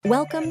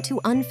Welcome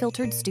to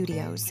Unfiltered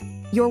Studios,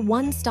 your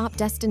one-stop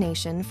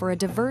destination for a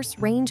diverse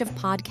range of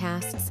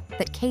podcasts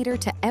that cater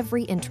to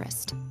every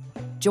interest.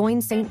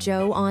 Join St.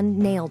 Joe on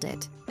Nailed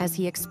It as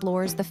he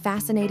explores the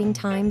fascinating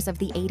times of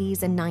the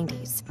 80s and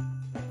 90s.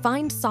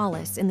 Find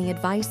solace in the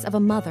advice of a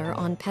mother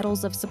on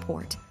Petals of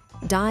Support.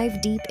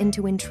 Dive deep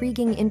into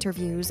intriguing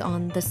interviews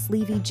on The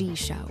Sleevy G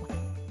Show.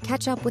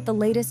 Catch up with the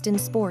latest in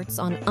sports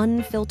on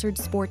Unfiltered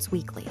Sports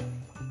Weekly.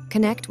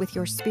 Connect with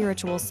your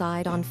spiritual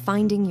side on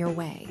Finding Your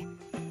Way.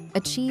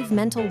 Achieve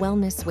mental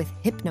wellness with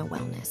Hypno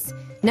Wellness.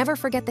 Never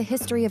forget the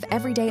history of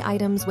everyday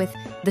items with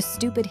The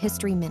Stupid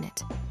History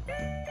Minute.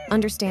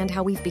 Understand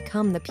how we've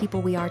become the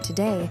people we are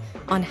today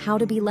on How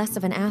to Be Less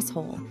of an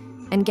Asshole,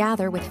 and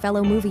gather with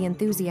fellow movie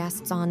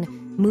enthusiasts on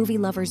Movie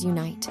Lovers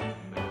Unite.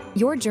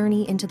 Your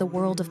journey into the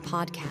world of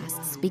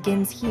podcasts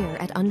begins here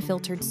at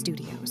Unfiltered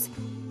Studios.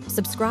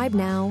 Subscribe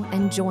now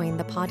and join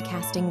the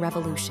podcasting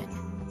revolution.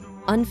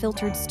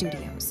 Unfiltered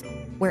Studios,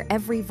 where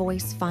every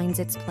voice finds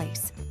its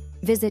place.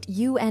 Visit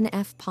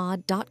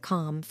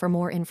unfpod.com for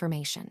more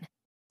information.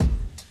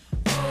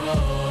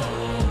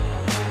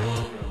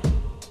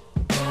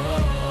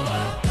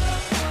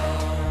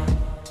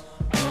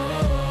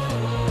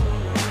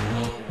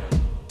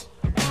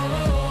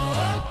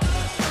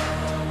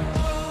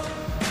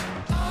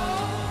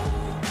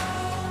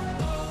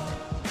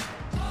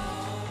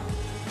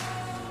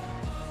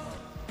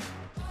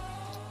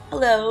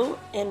 Hello,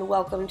 and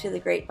welcome to the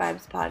Great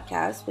Vibes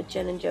Podcast with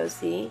Jen and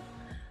Josie.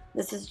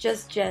 This is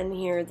just Jen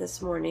here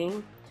this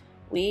morning.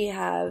 We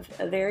have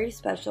a very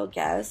special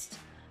guest,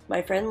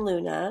 my friend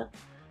Luna,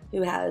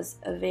 who has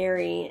a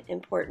very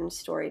important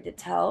story to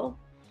tell.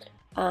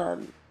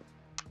 And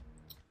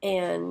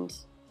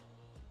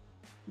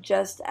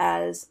just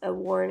as a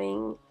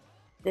warning,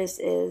 this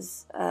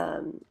is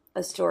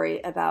a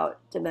story about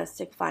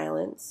domestic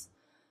violence.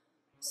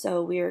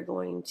 So we are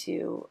going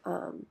to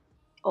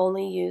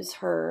only use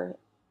her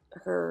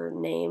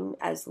name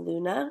as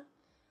Luna,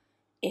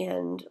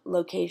 and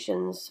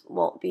locations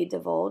won't be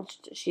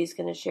divulged. She's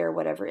going to share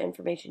whatever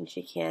information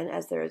she can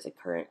as there is a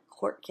current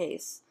court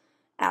case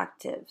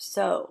active.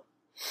 So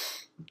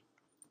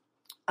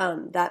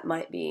that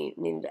might be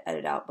needed to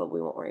edit out, but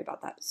we won't worry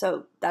about that.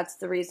 So that's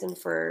the reason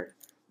for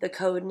the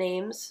code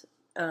names.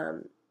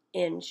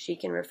 And she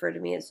can refer to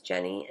me as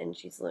Jenny, and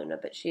she's Luna,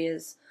 but she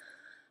is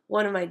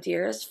one of my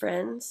dearest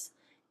friends,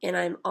 and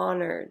I'm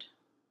honored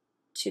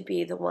to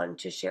be the one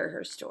to share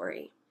her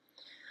story.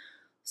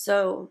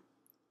 So,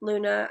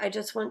 Luna, I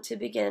just want to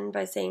begin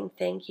by saying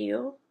thank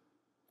you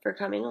for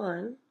coming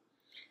on.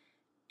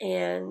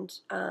 And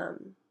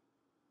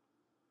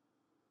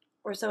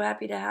we're so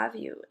happy to have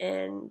you.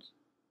 And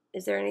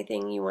is there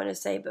anything you want to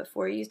say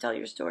before you tell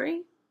your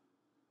story?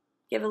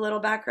 Give a little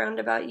background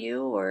about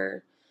you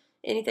or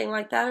anything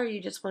like that, or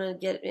you just want to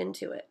get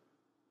into it?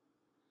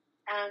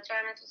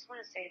 Jen, I just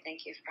want to say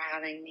thank you for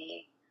having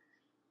me.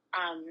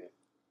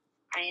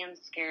 I am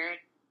scared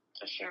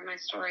to share my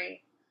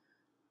story,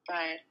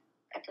 but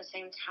at the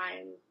same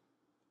time,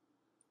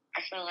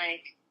 I feel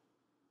like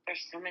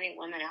there's so many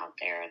women out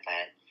there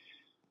that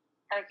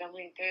are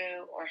going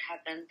through or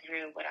have been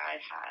through what I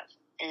have.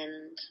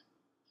 And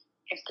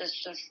if this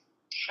just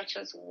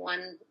touches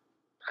one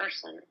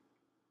person,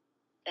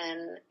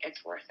 then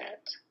it's worth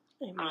it.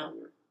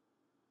 Amen.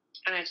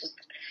 And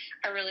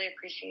I really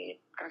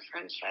appreciate our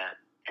friendship,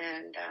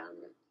 and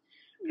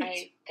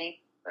I thank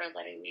you for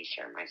letting me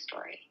share my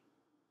story.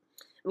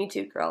 Me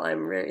too, girl.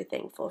 I'm very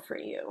thankful for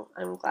you.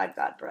 I'm glad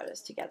God brought us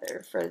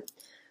together for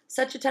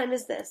such a time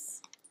as this.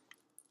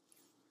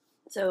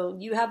 So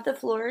you have the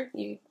floor.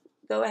 You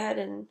go ahead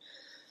and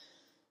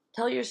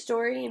tell your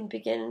story and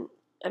begin.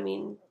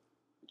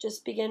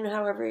 Just begin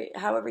however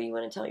you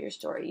want to tell your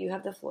story. You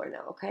have the floor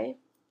now, okay?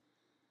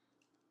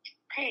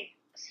 Okay.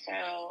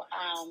 So,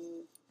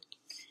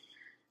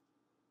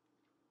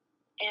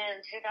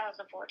 in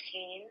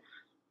 2014,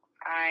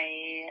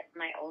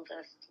 my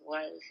oldest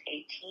was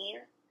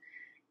 18.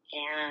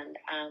 And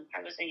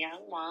I was a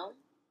young mom,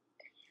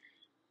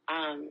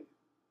 and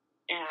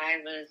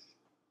I was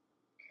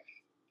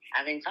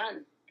having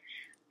fun.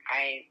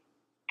 I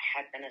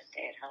had been a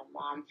stay-at-home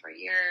mom for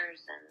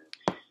years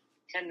and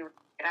didn't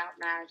get out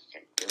much,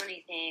 didn't do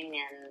anything.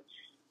 And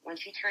when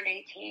she turned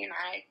 18,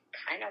 I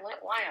kind of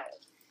went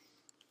wild.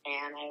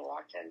 And I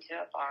walked into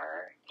a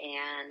bar,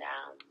 and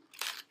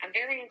I'm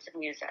very into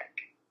music.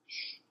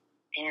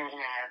 And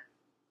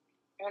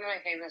one of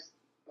my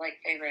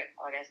favorite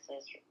artist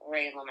is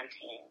Ray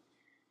LaMontagne.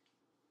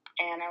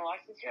 And I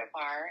walked into a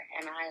bar,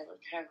 and I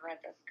looked over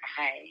at this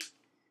guy,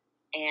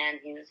 and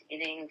he was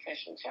eating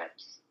fish and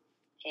chips.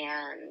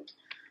 And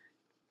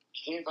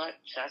he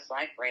looked just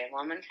like Ray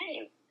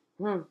LaMontagne.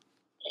 And,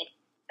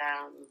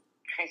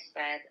 I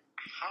said,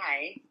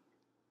 hi.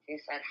 He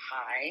said,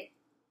 hi.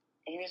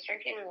 And he was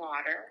drinking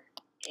water,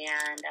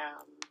 and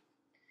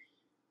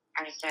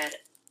I said,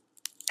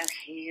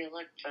 okay, you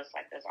look just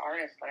like this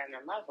artist that I'm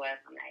in love with.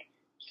 And I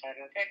showed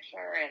him a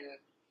picture, and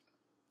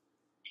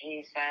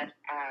he said,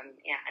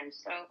 yeah, I'm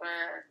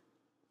sober.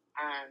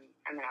 I'm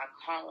an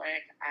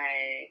alcoholic.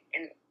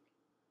 And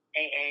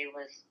AA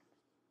was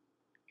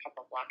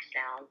couple blocks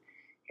down.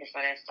 He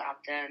said, I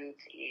stopped in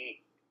to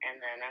eat,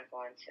 and then I'm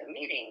going to a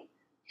meeting.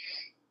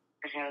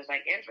 And I was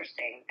like,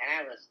 interesting. And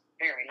I was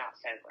very not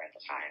sober at the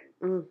time.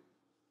 Mm.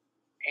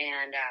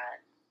 And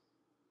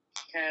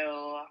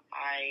so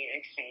I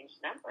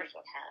exchanged numbers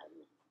with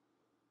him.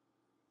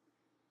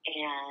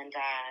 And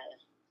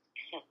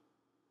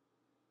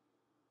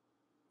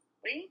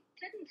we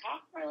didn't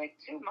talk for like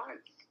 2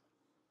 months.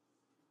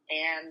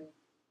 And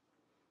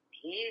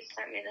he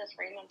sent me this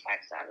random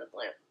text out of the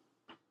blue.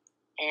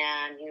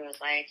 And he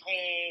was like,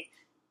 hey,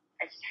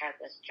 I just had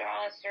this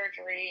jaw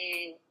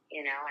surgery.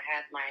 You know, I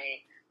had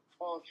my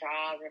whole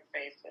jaw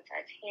replaced with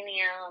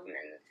titanium.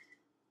 And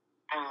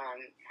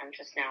I'm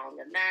just now on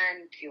the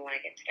mend. Do you want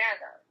to get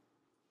together?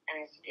 And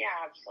I said, yeah,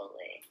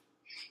 absolutely.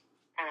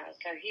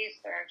 So he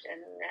served in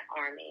the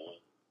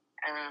Army.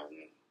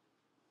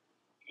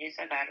 He's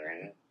a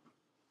veteran.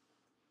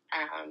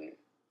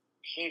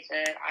 He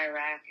did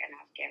Iraq and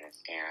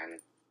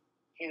Afghanistan.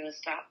 He was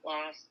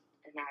stop-loss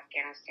in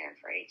Afghanistan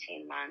for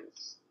 18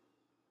 months.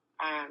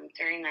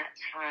 During that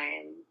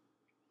time,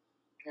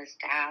 his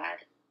dad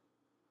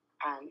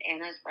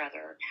and his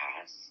brother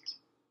passed.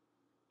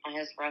 And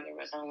his brother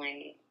was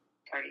only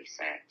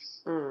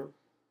 36. Mm.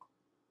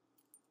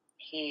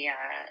 He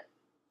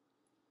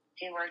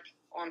worked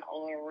on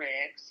oil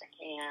rigs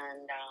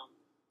and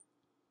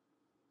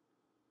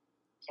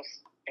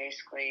just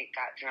basically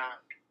got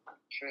drunk,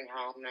 came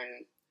home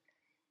and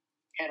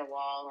hit a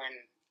wall and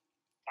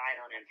died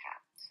on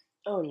impact.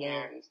 Oh, no.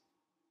 And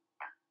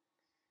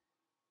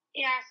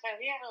yeah, so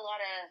we had a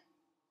lot of,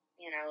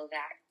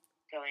 that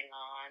going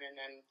on, and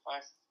then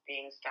plus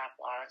being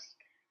stop-loss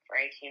for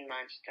 18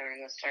 months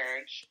during the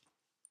surge.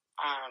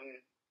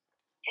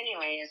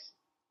 Anyways,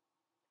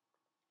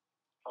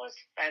 it was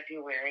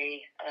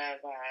February of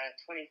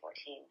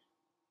 2014.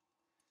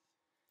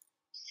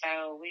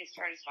 So we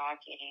started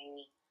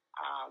talking.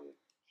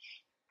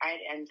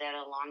 I'd ended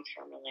a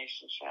long-term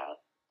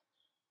relationship.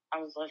 I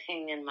was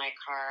living in my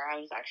car. I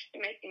was actually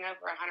making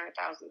over $100,000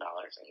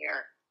 a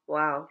year.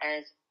 Wow.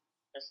 As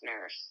a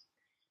nurse.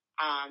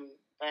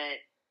 But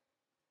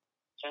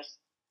just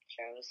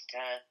chose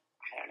to,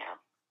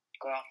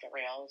 go off the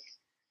rails.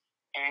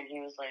 And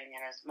he was living in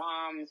his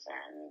mom's,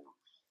 and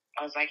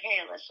I was like,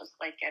 hey, let's just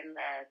get in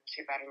the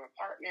 2-bedroom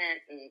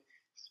apartment and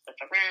split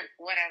the rent,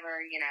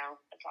 whatever,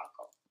 it's all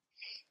cool.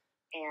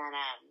 And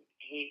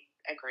he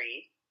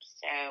agreed.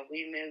 So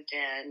we moved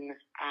in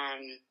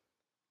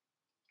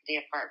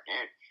the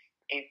apartment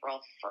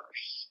April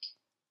 1st,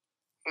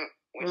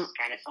 which is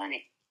kind of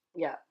funny.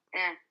 Yeah.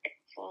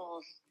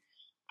 Fools.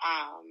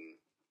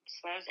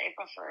 So that was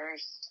April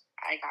 1st.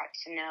 I got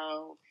to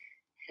know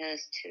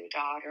his 2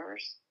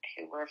 daughters,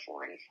 who were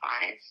 4 and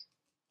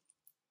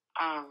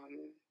 5.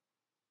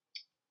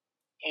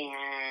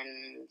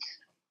 And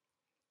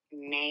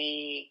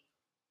May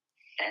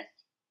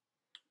 5th,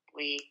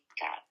 we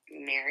got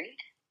married.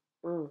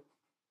 Mm.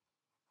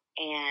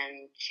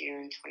 And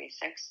June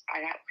 26th,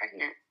 I got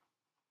pregnant.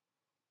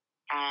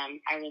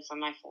 I was in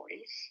my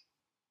 40s.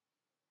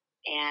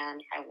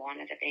 And I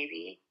wanted a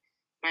baby.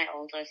 My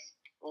oldest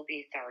will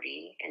be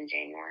 30 in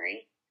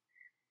January.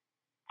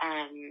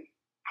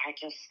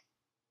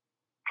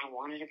 I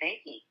wanted a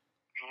baby.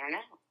 I don't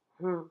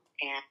know.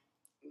 And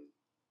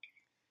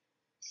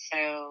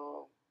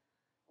so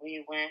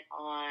we went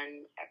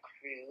on a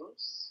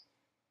cruise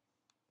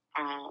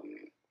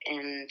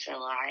in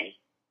July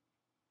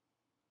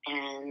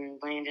and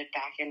landed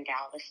back in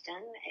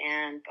Galveston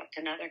and booked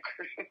another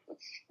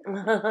cruise.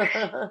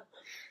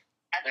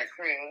 Other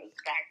cruise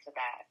back to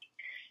back.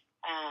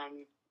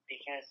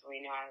 Because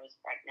we knew I was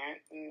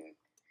pregnant, and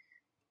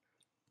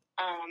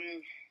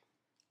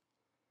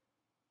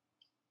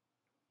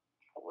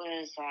it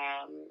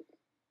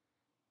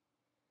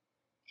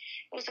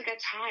was a good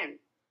time.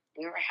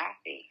 We were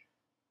happy.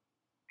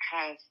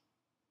 Have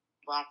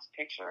lots of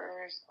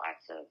pictures,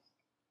 lots of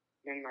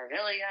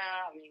memorabilia.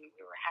 I mean,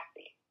 we were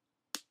happy.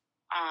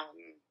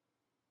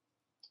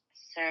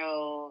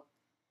 So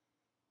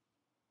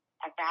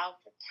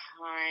about the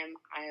time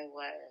I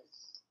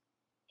was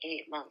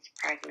 8 months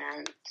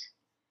pregnant,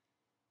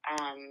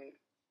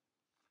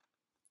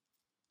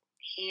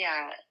 he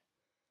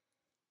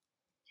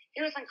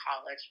was in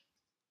college.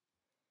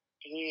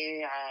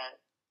 He, I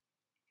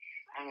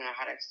don't know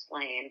how to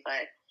explain,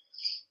 but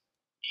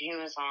he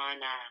was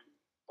on,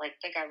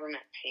 the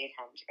government paid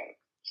him to go to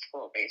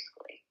school,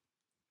 basically.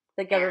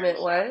 The government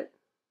what?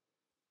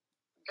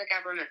 The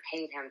government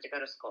paid him to go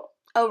to school.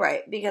 Oh,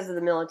 right, because of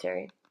the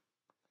military.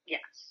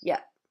 Yes.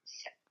 Yeah.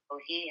 So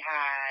he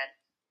had,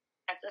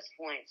 at this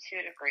point, 2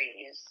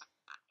 degrees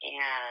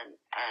and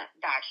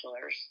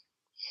bachelor's.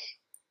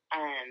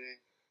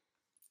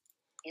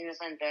 He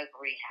was in big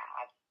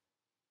rehab,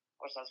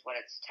 which is what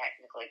it's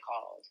technically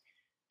called,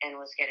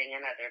 and was getting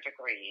another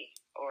degree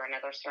or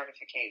another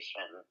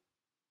certification.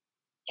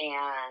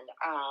 And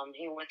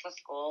he went to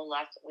school,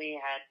 left. We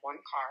had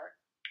 1 car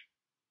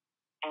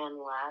and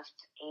left.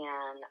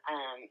 And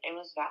it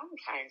was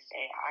Valentine's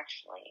Day,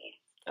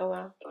 actually. Oh,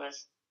 wow. It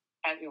was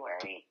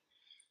February.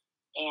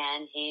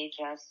 And he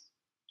just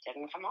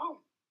didn't come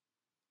home.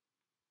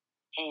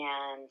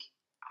 And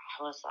I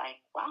was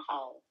like,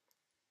 wow,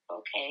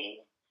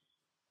 okay.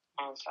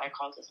 And so I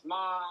called his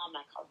mom,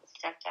 I called his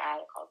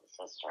stepdad, I called his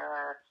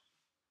sister,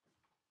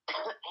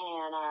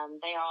 and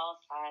they all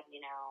said,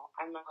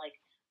 I'm not like,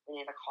 we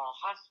need to call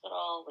a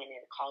hospital, we need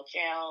to call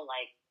jail,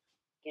 like,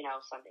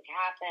 something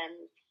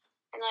happened.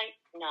 And like,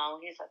 no,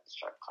 he's at the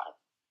strip club.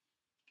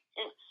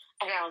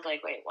 And I was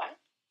like, wait, what?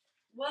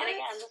 What? And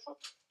again, this was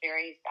a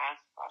very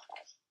fast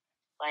process.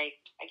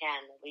 Like,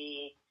 again,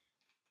 we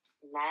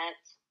met,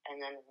 and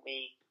then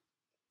we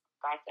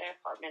got the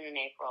apartment in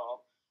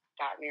April,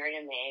 got married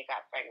in May,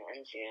 got pregnant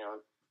in June.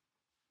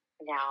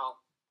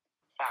 Now,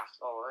 fast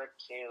forward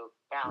to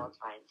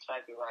Valentine's,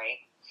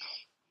 February.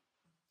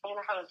 And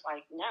I was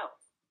like, no,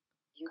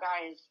 you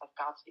guys have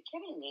got to be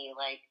kidding me.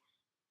 Like,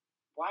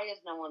 why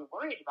is no one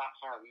worried about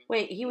him?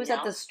 Wait, he was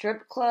at the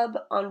strip club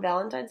on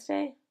Valentine's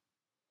Day?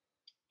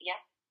 Yeah.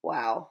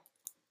 Wow.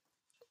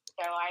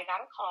 So I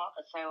got a call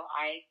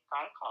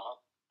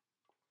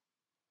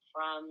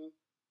from,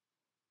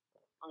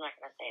 I'm not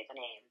going to say the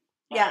name.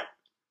 Yeah.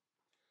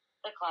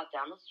 The club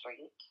down the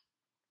street.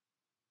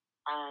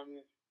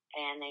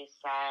 And they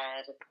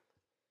said,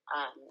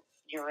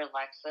 your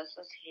Alexis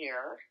is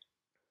here.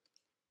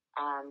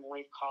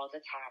 We've called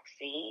a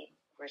taxi.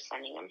 We're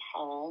sending him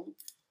home.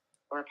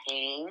 We're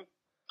paying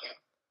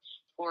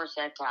for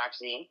said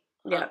taxi.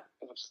 Yeah.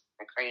 Which is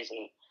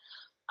crazy.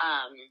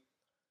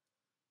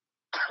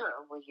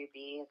 Will you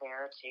be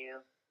there to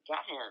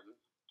get him?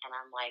 And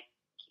I'm like,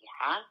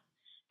 yeah.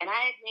 And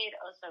I had made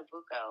osso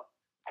buco.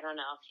 I don't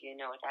know if you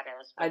know what that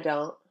is. I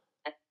don't.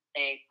 It's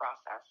a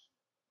process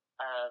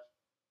of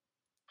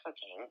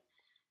cooking.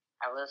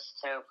 I was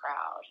so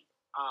proud.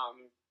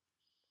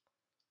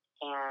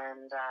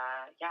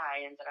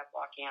 I ended up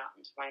walking out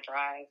into my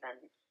drive, and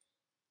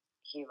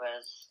he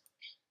was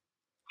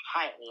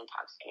highly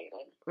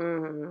intoxicated.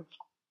 Mm-hmm.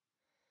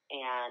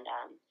 And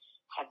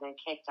had been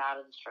kicked out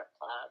of the strip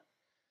club.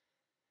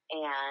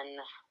 And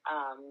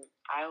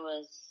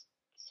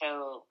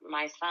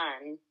my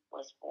son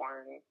was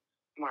born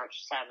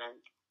March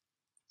 7th.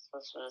 So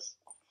this was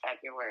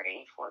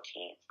February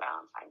 14th,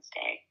 Valentine's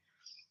Day.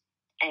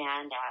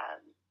 And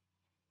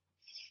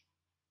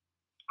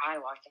I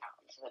walked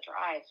out into the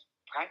drive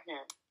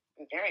pregnant,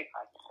 very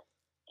pregnant.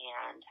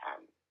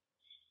 And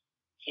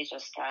he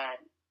just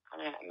said, am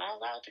I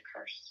allowed to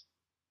curse?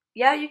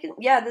 Yeah, you can.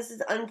 Yeah, this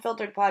is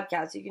Unfiltered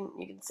Podcast. You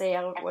can say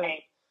I don't.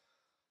 Okay.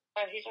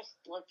 So he just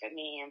looked at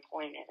me and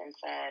pointed and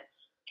said,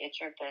 "Get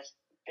your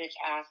bitch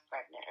ass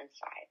pregnant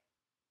inside."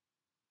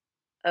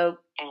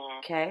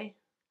 Okay. And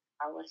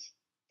I was,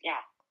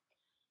 yeah.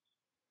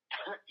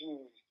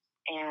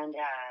 And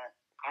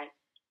I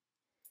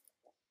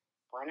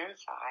went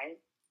inside,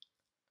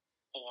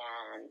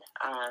 and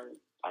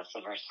that's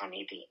the first time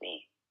he beat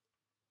me.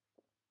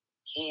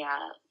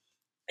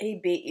 He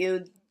beat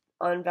you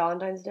on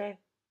Valentine's Day?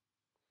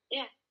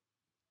 Yeah.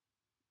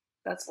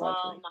 That's lovely.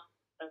 Well,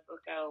 the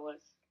buco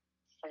was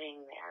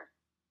sitting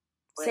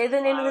there. Say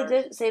the name of the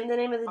dish. Say the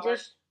name of the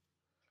dish.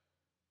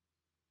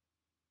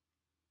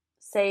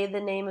 Say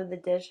the name of the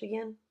dish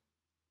again.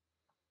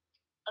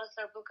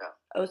 Osso buco.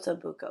 Osso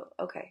buco.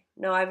 Okay.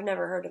 No, I've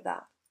never heard of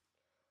that.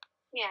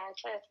 Yeah,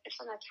 it's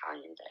an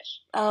Italian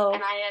dish. Oh.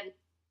 And I had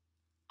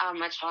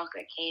a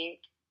chocolate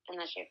cake in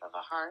the shape of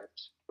a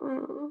heart.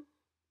 Mm.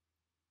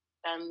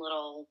 Then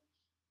little,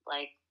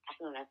 like, I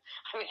don't know.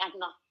 I mean, I'm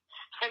not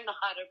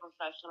a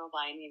professional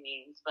by any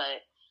means,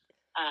 but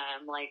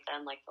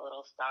the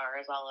little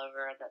stars all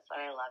over that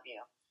said I love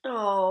you.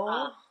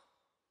 Oh.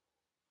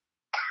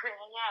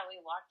 And yeah,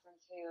 we walked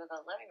into the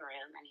living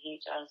room, and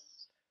he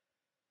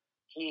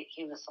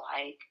was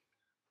like,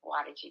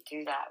 "Why did you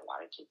do that?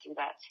 Why did you do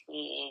that to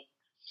me?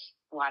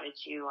 Why did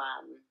you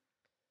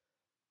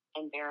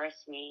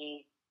embarrass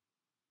me?"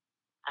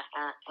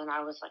 And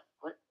I was like,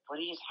 "What are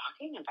you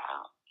talking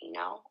about?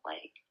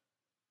 Like,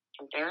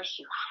 embarrass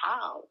you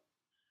how?"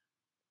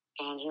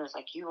 And he was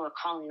like, "You were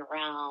calling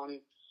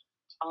around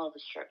all the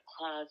strip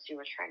clubs. You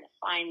were trying to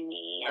find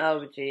me."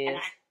 Oh, jeez. And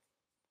I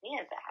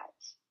did that.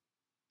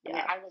 Yeah. I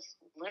mean, I was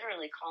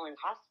literally calling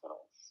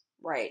hospitals.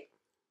 Right.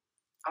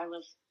 I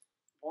was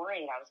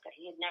worried.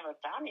 He had never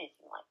done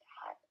anything like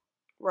that.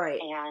 Right.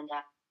 And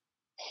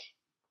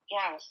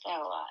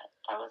so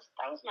that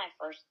was my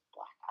first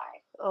black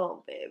eye.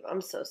 Oh, babe,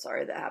 I'm so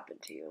sorry that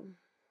happened to you.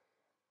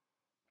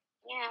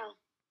 Yeah,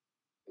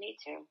 me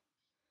too.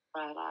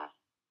 But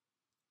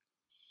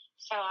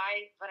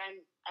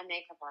I'm a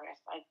makeup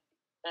artist. I've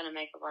been a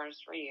makeup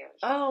artist for years.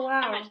 Oh,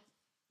 wow. I'm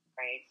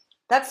great.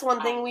 That's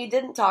one thing we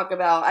didn't talk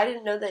about. I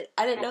didn't know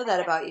that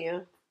about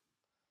you.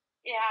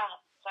 Yeah,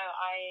 so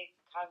I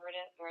covered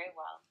it very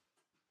well.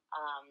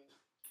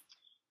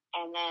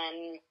 And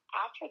then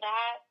after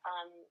that,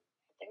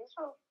 things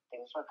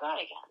were good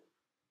again.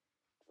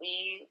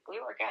 We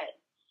were good.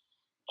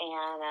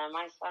 And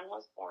my son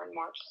was born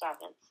March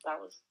 7th. So that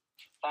was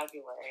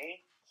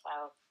February.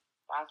 So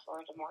fast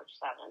forward to March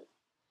 7th.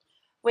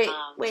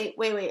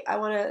 Wait. I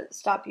want to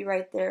stop you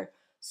right there.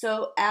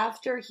 So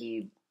after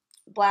he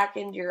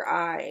blackened your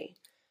eye,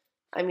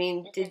 I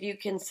mean, did you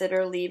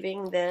consider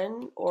leaving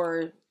then,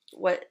 or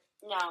What?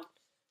 No.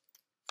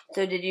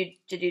 So did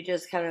you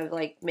just kind of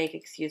like make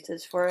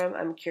excuses for him?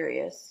 I'm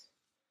curious.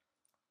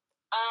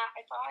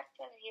 I thought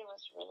that he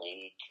was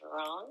really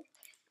drunk.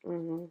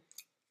 Mm-hmm.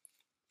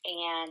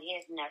 And he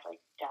had never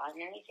done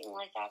anything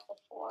like that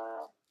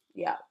before.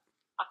 Yeah.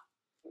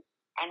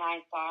 And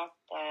I thought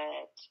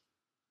that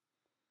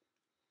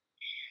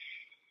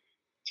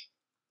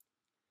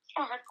it's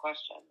a hard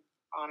question,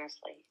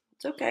 honestly.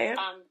 It's okay.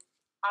 I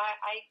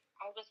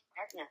was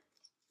pregnant.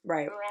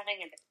 Right.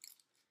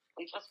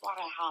 We just bought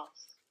a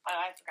house. Oh,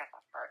 I forgot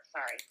that part.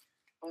 Sorry.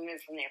 We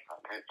moved from the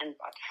apartment and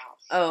bought the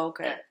house. Oh,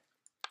 okay. That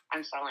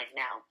I'm selling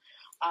now.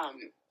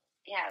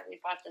 Yeah, we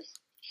bought this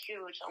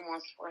huge,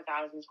 almost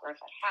 4,000 square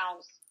foot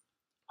house.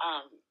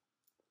 I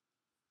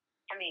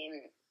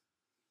mean,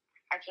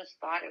 I just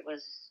thought it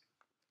was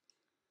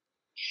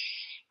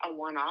a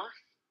one-off.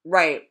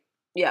 Right.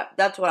 Yeah,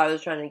 that's what I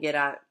was trying to get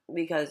at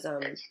because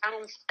It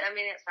sounds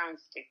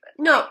stupid.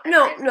 No,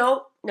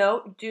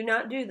 do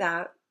not do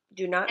that.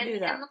 Do not do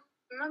that.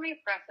 And let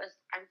me preface,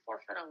 I'm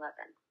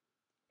 4'11".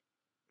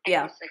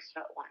 Yeah. I'm 6'1".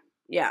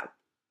 Yeah.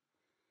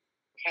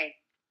 Okay,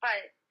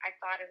 but I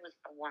thought it was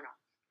a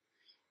one-off.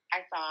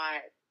 I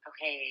thought,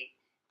 okay,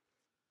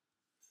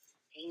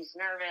 he's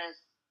nervous.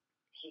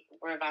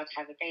 We're about to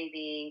have a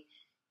baby.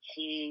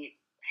 He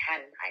had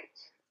a night.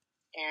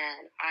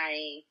 And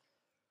I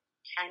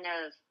kind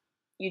of...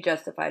 You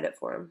justified it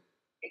for him.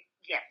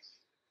 Yes.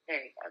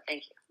 There you go.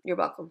 Thank you. You're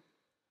welcome.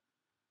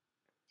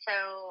 So,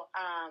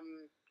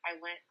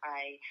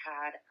 I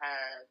had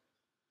a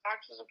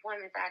doctor's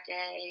appointment that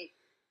day,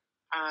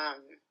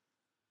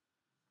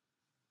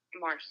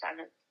 March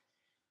 7th.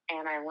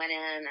 And I went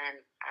in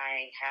and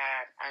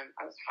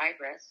I was high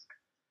risk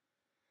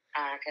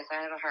because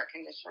I have a heart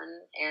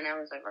condition and I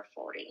was over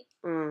 40.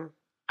 I'm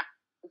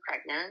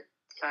pregnant,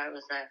 so I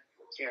was a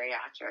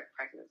geriatric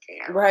pregnancy.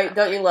 Right?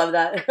 Don't you love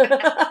that?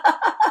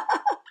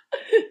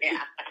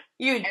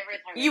 Yeah.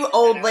 You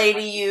old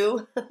lady,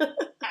 you. I'm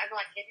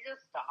like, can you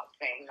just stop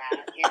saying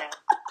that? You know,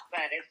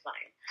 but it's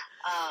fine.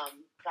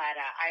 But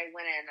I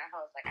went in and I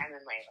was like, I'm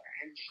in labor,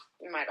 and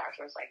my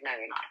doctor was like, no,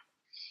 you're not.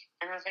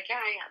 And I was like,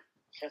 yeah, I am.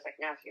 She was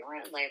like, no, if you were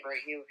in labor,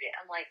 you would be.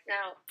 I'm like,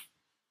 no,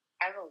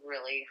 I have a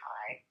really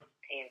high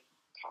pain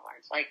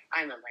tolerance. Like,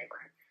 I'm in labor.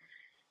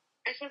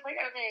 And she was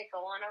like, okay,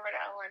 go on over to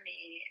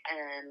LME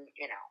and,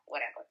 you know,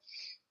 whatever.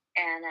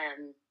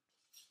 And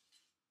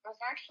it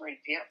was actually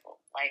beautiful.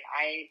 Like,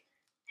 I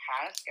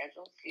had a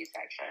scheduled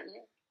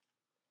C-section.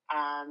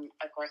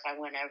 Of course, I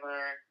went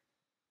over.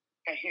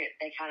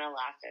 They kind of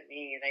laughed at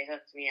me. They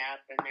hooked me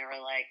up, and they were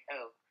like,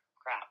 oh,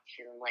 crap,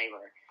 she's in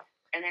labor.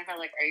 And they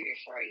were like, are you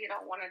sure you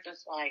don't want to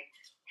just, like,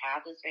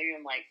 have this baby?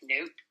 I'm like,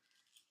 nope.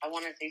 I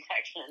want a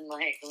C-section.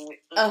 Like, this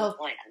is the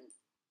plan.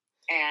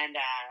 And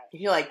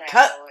you're like,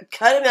 so,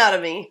 cut him out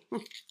of me.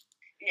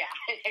 Yeah,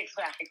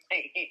 exactly.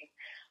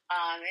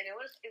 And it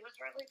was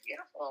really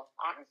beautiful,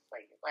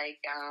 honestly. Like,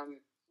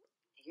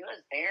 he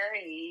was there.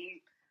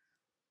 He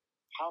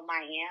held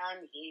my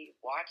hand. He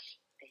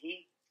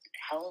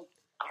held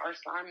our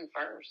son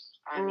first.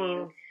 I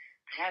mean,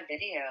 I have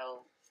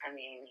video. I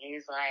mean,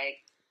 he's like,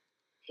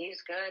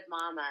 he's good,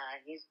 mama.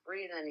 He's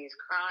breathing. He's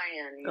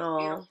crying. He's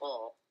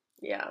beautiful.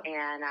 Yeah.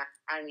 And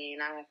I mean,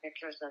 I have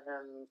pictures of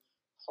him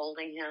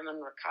holding him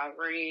in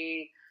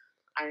recovery.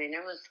 I mean,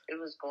 it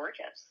was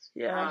gorgeous.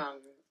 Yeah.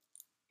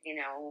 You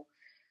know,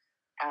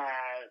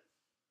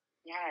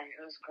 yeah,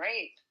 it was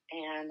great.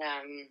 And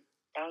that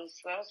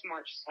was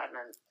March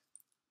 7th.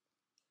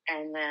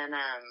 And then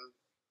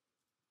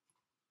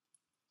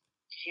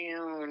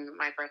June,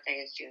 my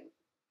birthday is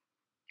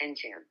in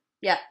June.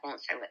 Yeah.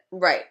 Won't say what.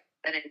 Right.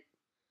 But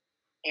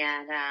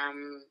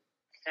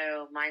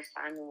so my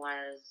son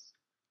was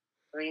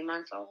 3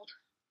 months old,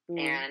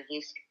 and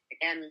he's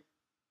again,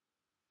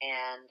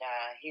 and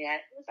he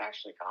was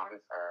actually gone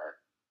for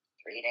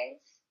 3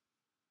 days.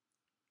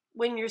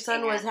 When your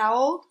son was how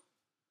old?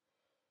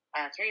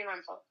 3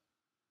 months old.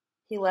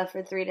 He left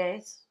for 3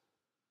 days?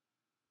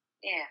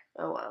 Yeah.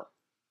 Oh, wow.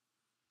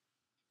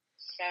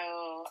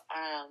 So,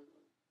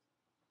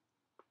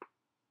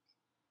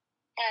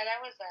 yeah,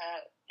 that was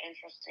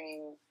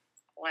interesting,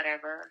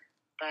 whatever.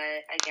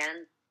 But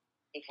again,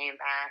 he came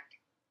back.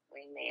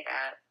 We made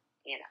up,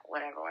 you know,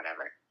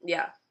 whatever.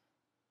 Yeah.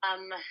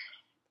 And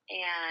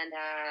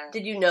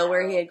did you know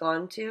where he had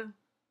gone to?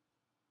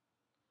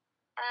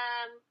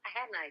 I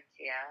had an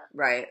idea.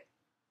 Right.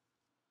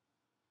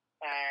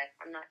 But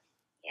I'm not.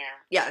 Yeah.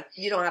 Yeah,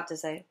 you don't have to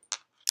say.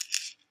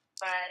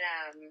 But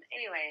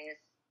anyways,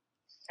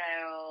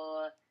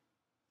 so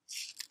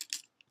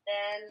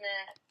then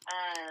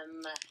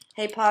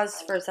hey,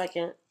 pause for a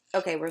second.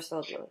 Okay, we're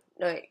still doing.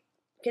 No, wait.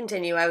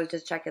 Continue. I was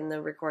just checking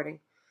the recording.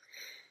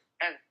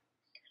 Okay.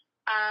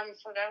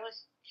 So that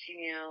was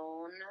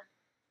June.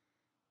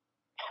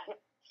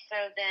 So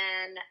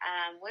then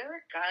we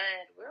were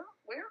good.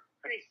 We were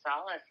pretty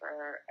solid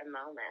for a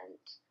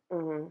moment.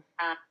 Mm-hmm.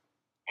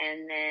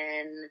 And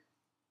then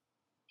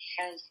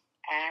his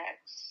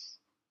ex,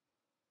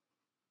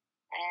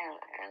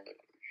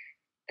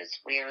 it's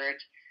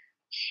weird.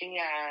 She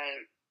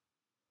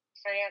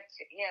so he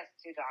has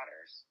 2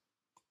 daughters,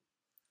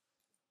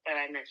 that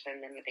I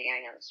mentioned in the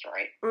beginning of the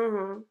story.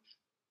 Mm-hmm.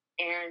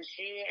 And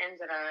she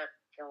ended up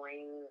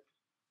going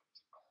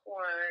to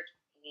court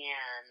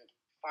and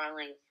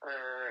filing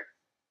for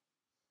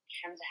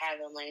him to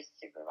have a late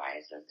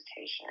supervised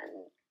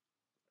visitation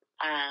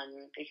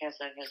because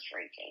of his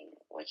drinking,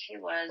 which he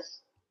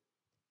was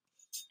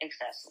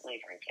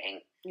excessively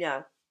drinking.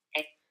 Yeah.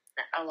 And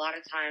a lot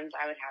of times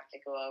I would have to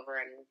go over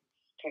and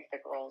pick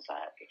the girls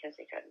up because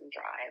he couldn't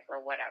drive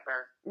or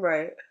whatever.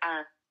 Right.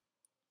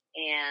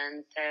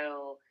 And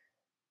so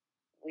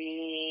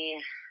we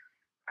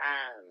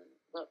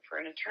looked for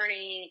an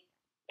attorney.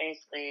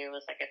 Basically, it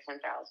was like a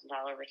 $10,000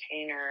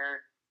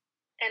 retainer.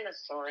 End of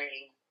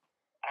story.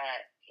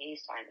 He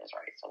signed his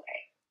rights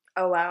away.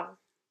 Oh, wow.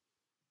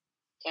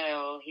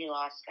 So he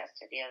lost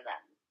custody of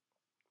them.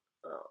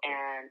 Oh.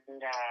 And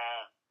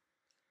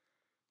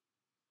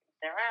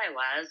there I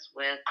was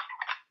with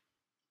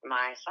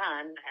my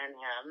son and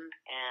him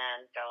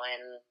and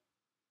going,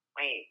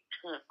 wait,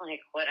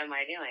 like, what am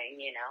I doing,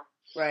 you know?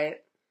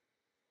 Right.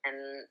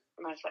 And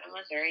my son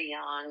was very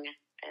young,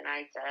 and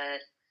I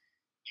did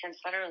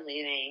consider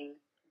leaving,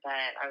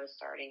 but I was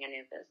starting a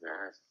new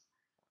business.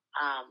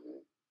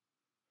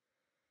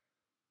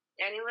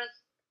 And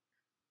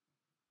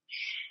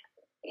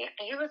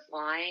he was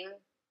lying.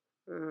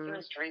 Mm-hmm. He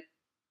was drinking.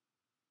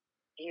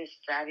 He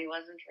said he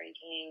wasn't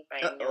drinking,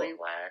 but I knew he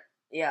was.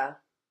 Yeah.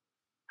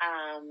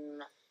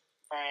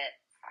 But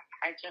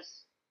I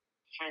just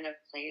kind of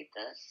played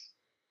this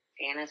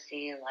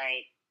fantasy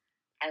like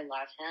I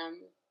love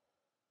him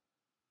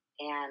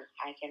and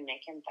I can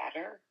make him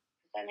better.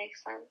 Does that make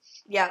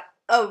sense? Yeah.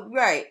 Oh,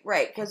 right.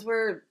 Because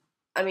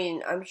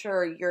I'm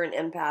sure you're an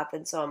empath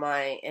and so am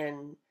I,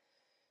 and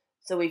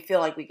so we feel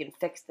like we can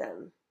fix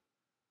them.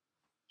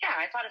 Yeah,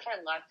 I thought if I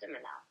loved him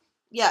enough.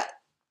 Yeah.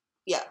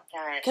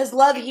 Because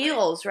love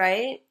heals,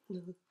 right?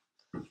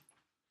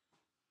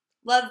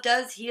 Love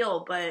does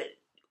heal, but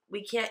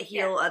we can't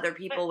heal other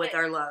people with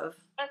our love.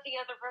 But the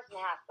other person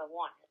has to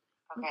want it,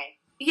 okay?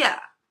 Yeah,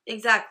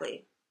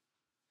 exactly.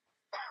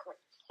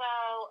 So,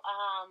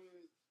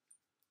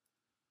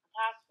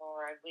 fast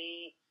forward,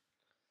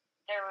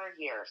 there were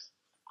years.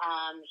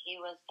 He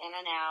was in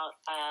and out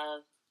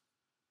of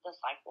the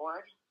psych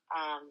ward,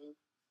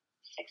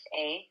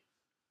 6A.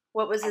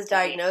 What was his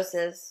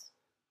diagnosis?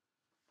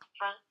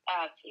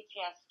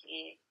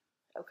 PTSD.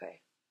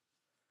 Okay.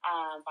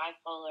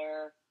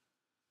 Bipolar.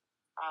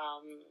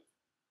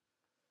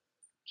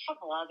 A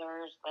couple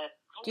others, but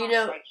do you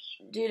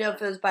know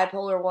if it was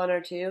bipolar 1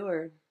 or 2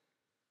 or?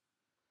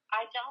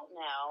 I don't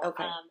know.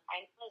 Okay. I know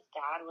his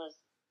dad was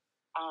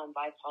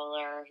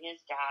bipolar.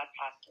 His dad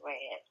passed away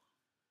at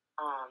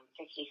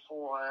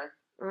 54.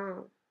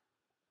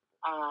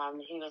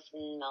 He was in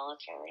the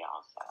military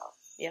also.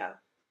 Yeah.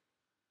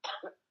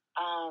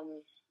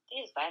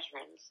 These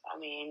veterans, I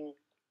mean.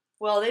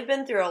 Well, they've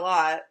been through a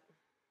lot.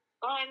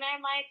 Well, I know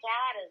my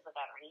dad is a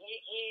veteran.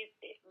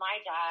 My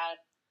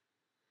dad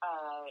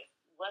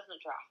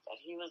wasn't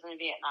drafted. He was in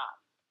Vietnam.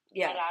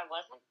 Yeah. My dad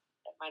wasn't.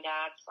 My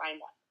dad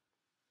signed up.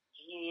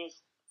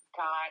 He's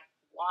got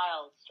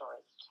wild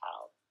stories to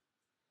tell.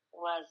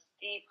 Was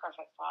the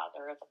perfect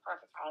father, the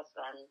perfect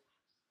husband.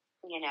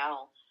 You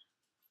know,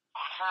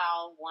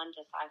 how one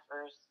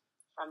deciphers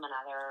from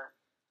another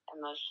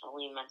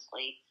emotionally,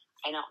 mentally,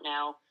 I don't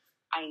know.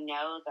 I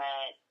know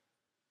that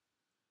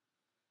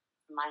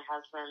my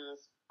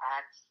husband's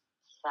ex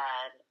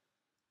said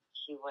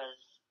he was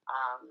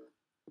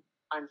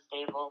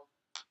unstable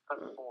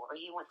before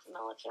he went to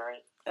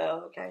military.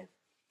 Oh, okay.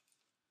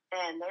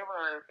 And they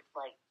were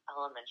like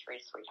elementary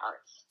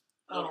sweethearts.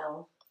 You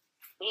know,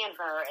 me and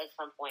her at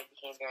some point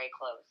became very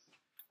close,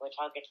 which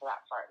I'll get to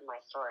that part in my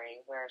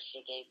story where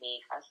she gave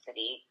me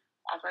custody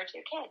of her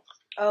 2 kids.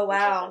 Oh,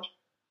 wow.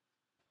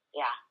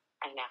 Yeah,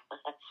 I know.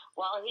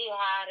 Well, he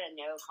had a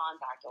no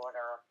contact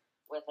order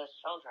with his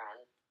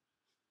children.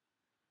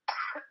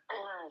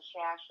 She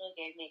actually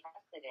gave me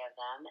custody of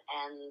them,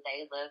 and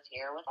they lived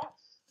here with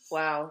us.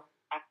 Wow.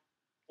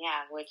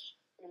 Yeah, which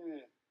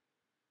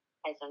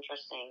is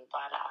interesting.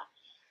 But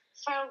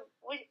so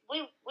we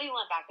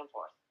went back and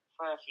forth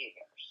for a few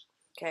years.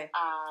 Okay.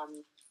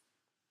 And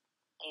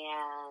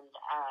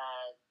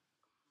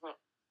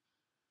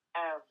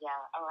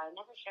I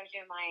never showed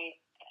you my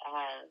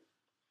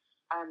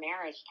our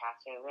marriage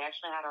tattoo. We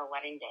actually had our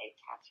wedding date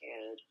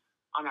tattooed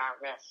on our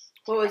wrist.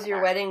 What was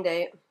your wedding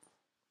date?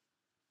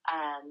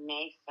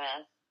 May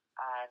 5th,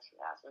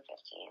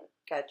 2015.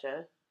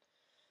 Gotcha.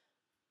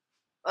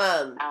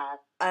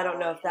 I don't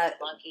know if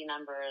that lucky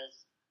number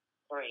is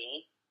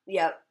 3.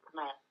 Yep.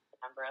 My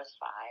number is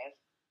 5,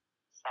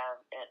 so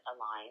it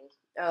aligned.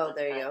 Oh,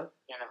 there you go.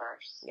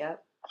 Universe.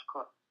 Yep. Of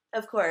course.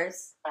 Of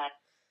course. But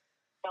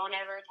don't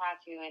ever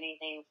tattoo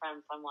anything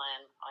from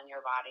someone on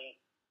your body.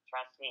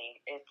 Trust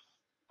me, it's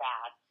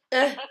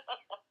bad.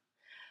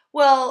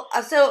 Well,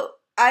 so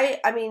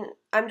I mean,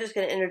 I'm just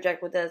going to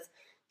interject with this.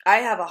 I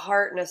have a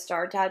heart and a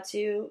star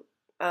tattoo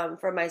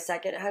from my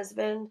second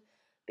husband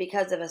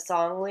because of a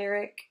song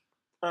lyric.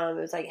 It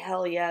was like,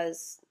 hell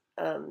yes,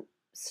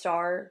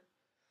 star.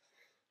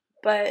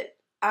 But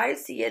I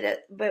see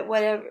it, but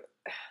whatever,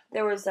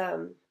 there was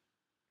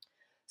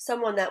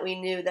someone that we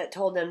knew that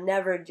told him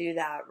never do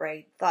that,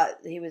 right? Thought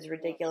he was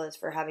ridiculous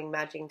for having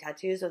matching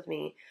tattoos with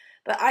me.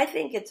 But I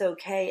think it's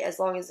okay as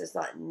long as it's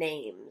not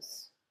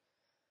names.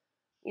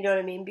 You know what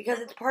I mean? Because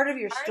it's part of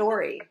your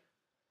story.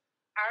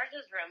 Ours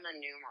is Roman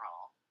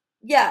numeral.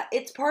 Yeah,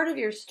 it's part of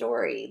your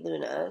story,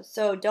 Luna.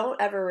 So don't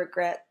ever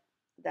regret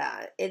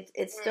that. It's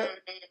still...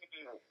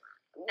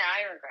 No,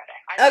 I regret it.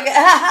 Okay,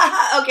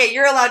 okay,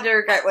 you're allowed to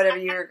regret whatever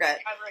you regret.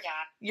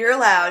 You're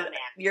allowed.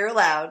 You're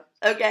allowed.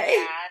 Okay.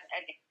 My dad,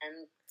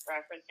 again,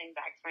 referencing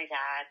back to my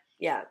dad.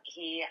 Yeah.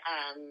 He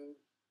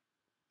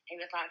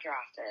was not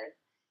drafted.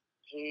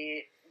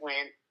 He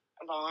went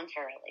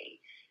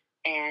voluntarily,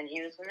 and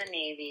he was in the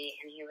Navy,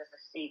 and he was a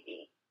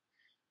Seabee,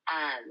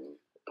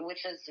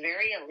 which is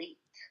very elite.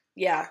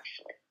 Yeah.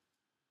 Actually.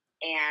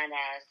 And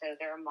so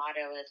their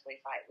motto is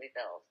 "We fight, we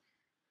build."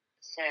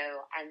 So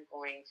I'm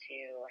going to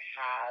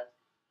have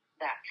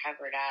that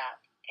covered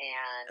up,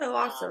 and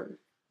awesome.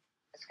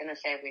 It's going to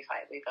say "We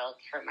fight, we build"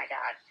 for my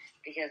dad,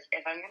 because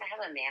if I'm going to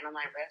have a man on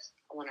my wrist,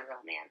 I want a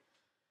real man.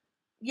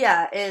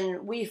 Yeah,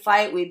 and "We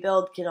fight, we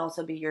build" can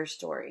also be your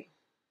story.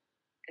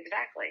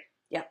 Exactly.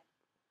 Yep.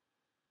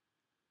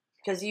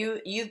 Because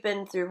you've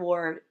been through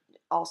war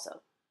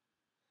also.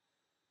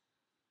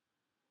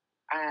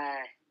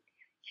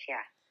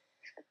 Yeah.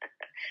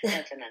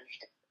 That's an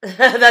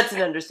understatement. That's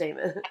an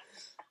understatement.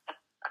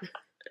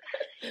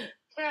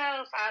 So,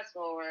 fast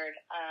forward.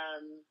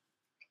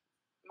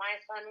 My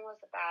son was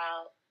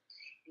about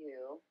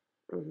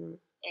 2,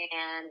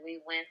 and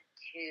we went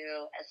to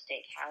a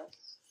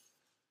steakhouse.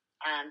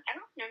 I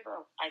don't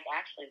remember, I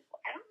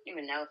don't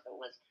even know if it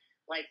was,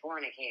 for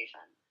an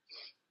occasion.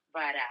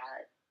 But,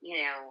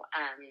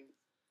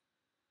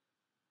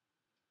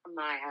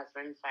 my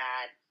husband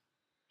said,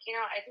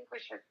 I think we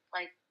should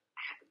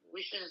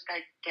just,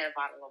 get a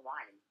bottle of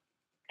wine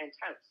and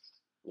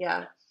toast.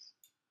 Yeah.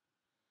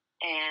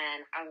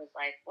 And I was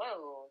like,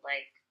 whoa,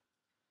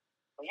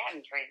 we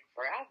haven't drank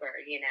forever,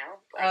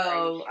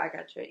 I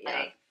got you,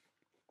 yeah.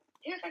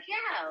 He was like,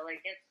 yeah,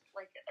 it's,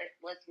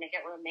 let's make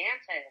it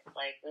romantic.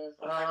 This is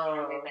the first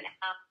time we've been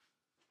out,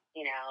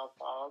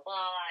 blah, blah,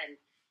 blah. And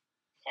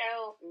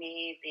so,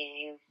 me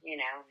being,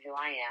 who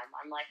I am,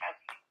 I'm like,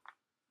 okay.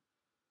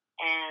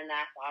 And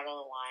that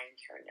bottle of wine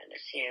turned into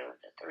 2,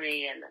 into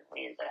 3, and then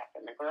we ended up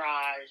in the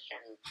garage.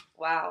 And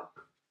wow.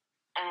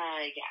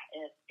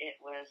 It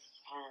was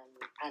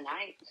a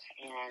night,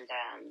 and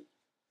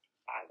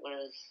that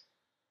was,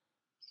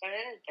 so it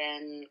had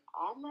been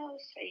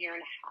almost a year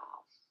and a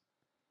half,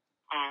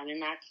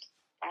 and that's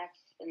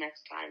the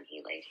next time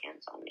he laid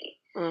hands on me.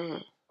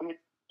 Mm-hmm. We were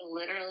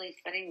literally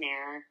sitting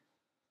there,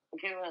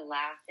 we were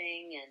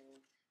laughing and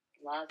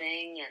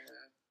loving, and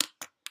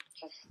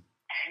just,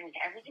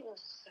 everything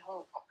was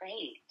so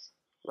great.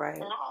 Right.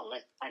 And all of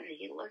a sudden,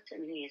 he looked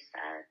at me and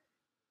said,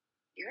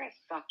 "You're a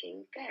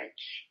fucking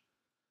bitch."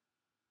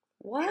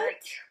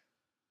 What?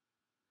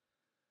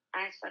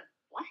 I said,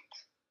 "What?"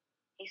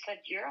 He said,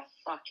 "You're a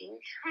fucking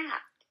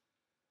trap."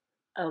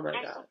 Oh my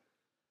God. Said,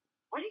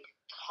 "What are you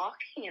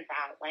talking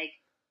about?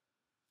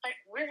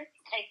 We're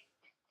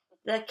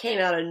that came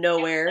out of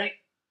nowhere.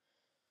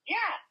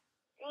 Yeah.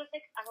 It was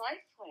like a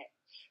light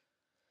switch.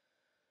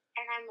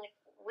 And I'm like,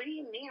 "What do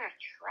you mean a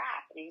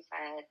trap?" And he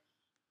said,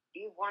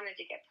 "You wanted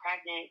to get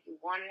pregnant. You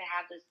wanted to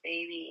have this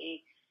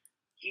baby.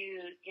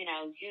 You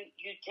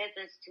did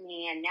this to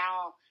me, and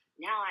now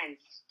I'm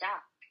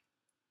stuck."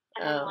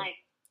 And I'm like,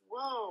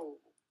 whoa,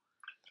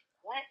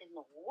 what in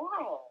the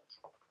world?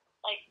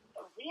 It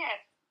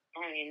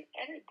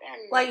had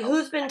been...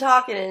 who's been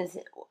talking in his...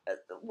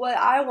 What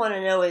I want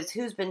to know is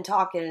who's been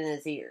talking in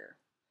his ear.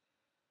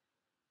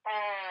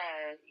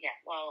 Yeah,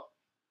 well,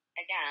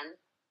 again,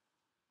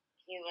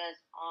 he was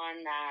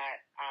on that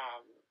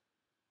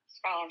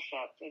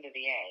scholarship through the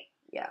VA.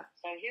 Yeah.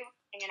 So he was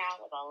hanging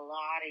out with a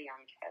lot of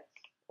young kids.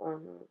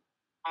 Mm-hmm.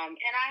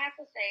 And I have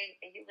to say,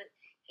 he's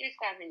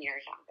 7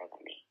 years younger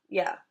than me.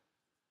 Yeah.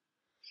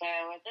 So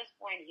at this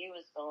point, he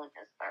was still in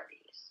his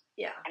 30s.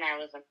 Yeah. And I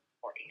was in my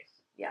 40s.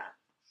 Yeah.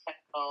 So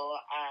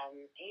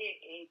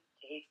he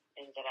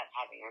ended up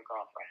having a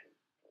girlfriend,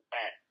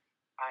 but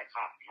I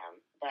caught him.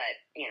 But,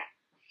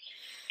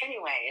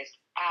 anyways,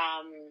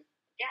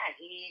 yeah,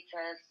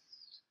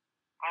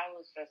 I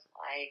was just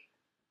like,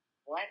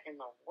 what in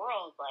the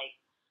world?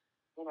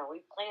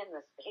 We planned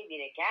this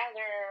baby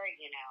together,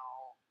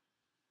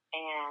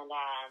 and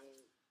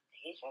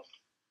he just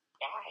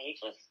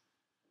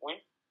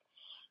went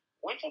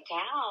to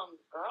town,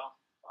 girl.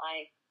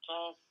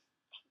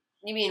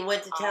 You mean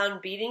went to town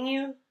beating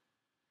you?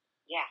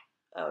 Yeah.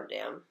 Oh,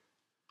 damn.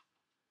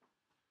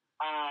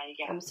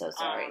 Yeah. I'm so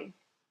sorry.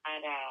 I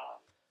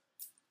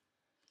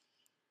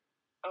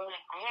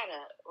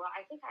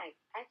think I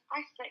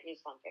sent you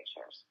some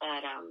pictures,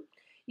 but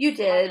you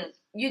did.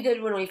 You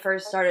did when we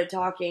first started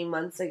talking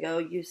months ago.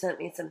 You sent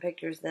me some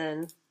pictures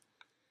then.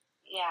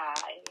 Yeah,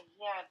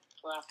 he had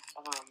left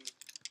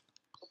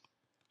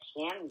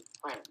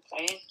handprints.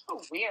 It's so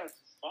weird to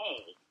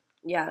say.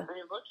 Yeah.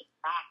 Looking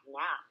back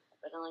now,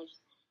 but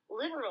just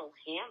literal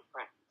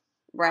handprints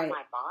on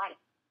my body.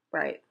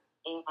 Right.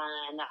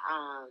 and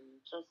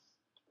just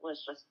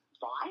was just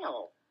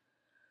vile.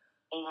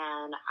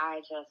 And I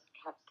just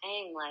kept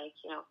saying, like,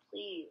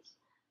 please,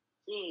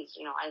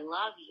 I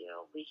love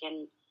you. We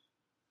can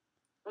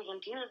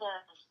do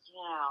this,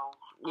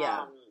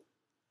 Yeah.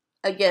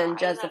 Again, I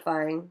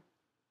justifying.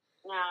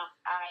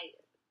 I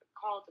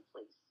called the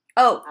police.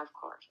 Oh, of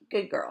course.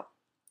 Good girl.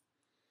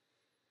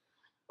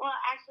 Well,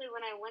 actually,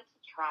 when I went to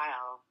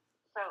trial,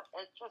 so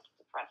just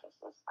to preface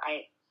this,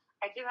 I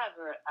do have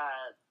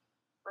a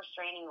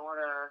restraining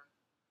order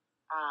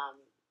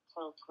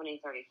till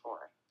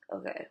 2034.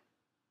 Okay.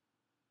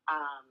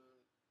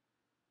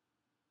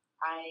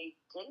 I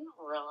didn't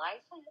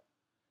realize it.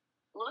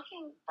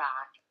 Looking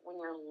back, when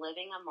you're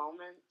living a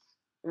moment,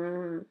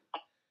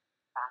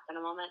 back in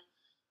a moment,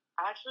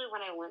 actually,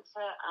 when I went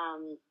to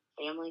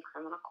family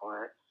criminal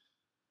court,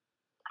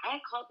 I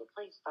had called the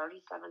police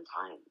 37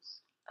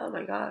 times. Oh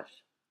my gosh.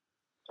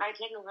 I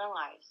didn't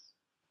realize,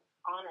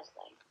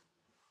 honestly.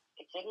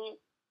 It didn't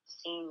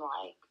seem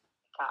like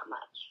that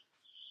much.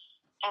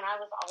 And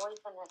I was always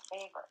in his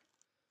favor.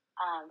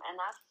 And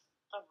that's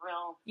the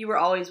real... You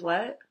were always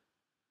what?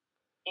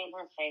 In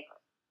his favor.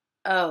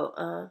 Oh,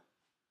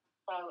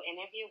 So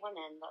any of you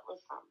women that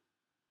listen,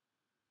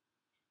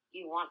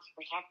 you want to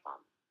protect them.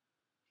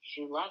 Because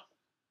you love them.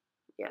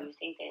 Yeah. You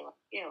think they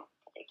love you,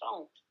 but they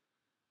don't.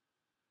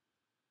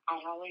 I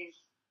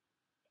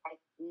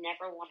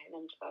never wanted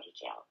him to go to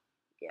jail.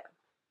 Yeah.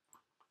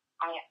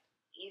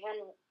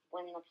 Even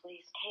when the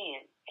police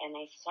came and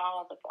they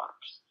saw the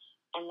marks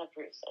and the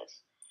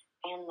bruises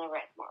and the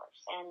red marks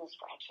and the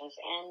scratches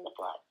and the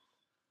blood,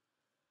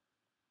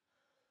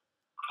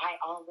 I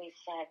always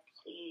said,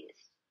 please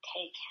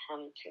take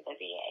him to the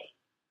VA.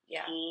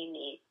 Yeah. He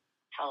needs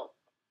help.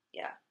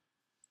 Yeah.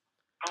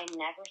 I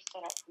never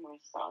stood up for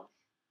myself.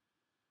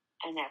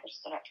 I never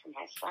stood up for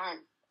my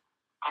son.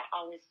 I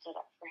always stood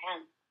up for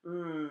him.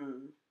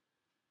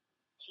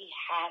 He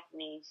had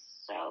me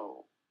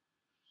so...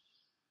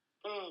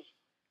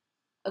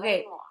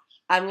 Okay,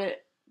 I'm going to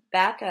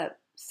back up.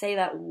 Say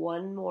that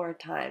one more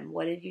time.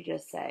 What did you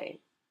just say?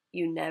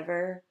 I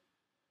never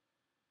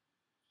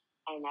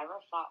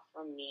fought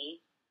for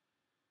me.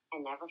 I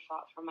never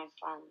fought for my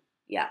son.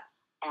 Yeah.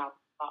 And I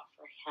fought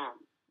for him.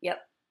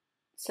 Yep.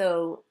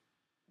 So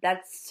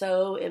that's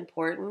so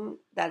important.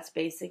 That's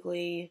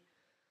basically...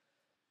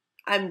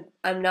 I'm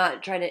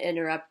not trying to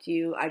interrupt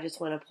you. I just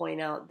want to point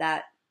out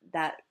that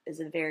is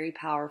a very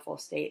powerful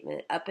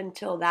statement. Up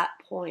until that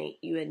point,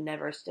 you had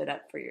never stood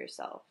up for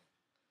yourself.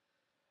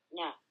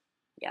 No.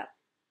 Yeah.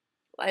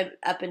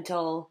 Up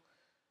until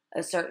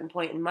a certain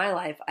point in my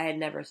life, I had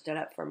never stood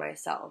up for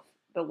myself.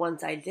 But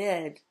once I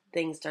did,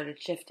 things started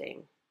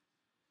shifting.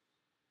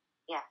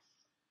 Yes.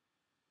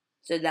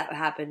 So that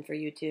happened for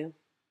you too?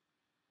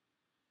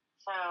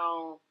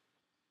 So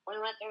we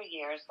went through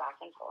years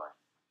back and forth.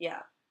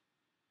 Yeah.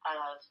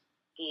 Of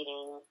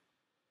beating,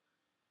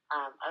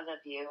 of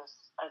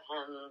abuse, of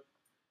him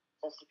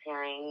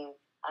disappearing,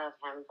 of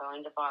him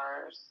going to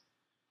bars,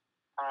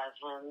 of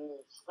him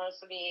supposed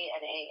to be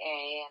at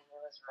AA and he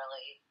was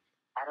really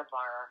at a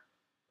bar.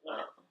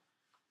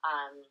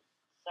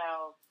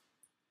 So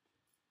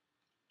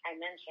I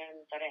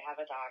mentioned that I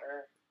have a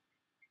daughter.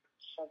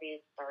 She'll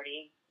be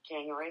 30,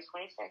 January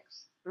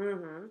 26th.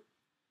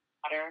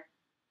 Daughter,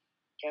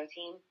 go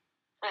team.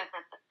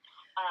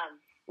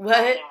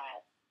 What?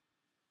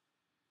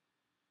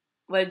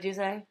 What did you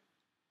say?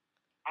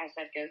 I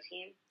said go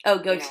team. Oh,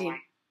 go team.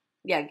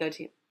 Yeah, go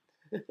team.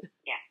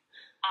 Yeah.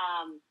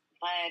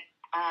 But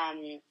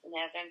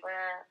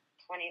November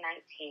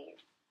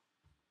 2019,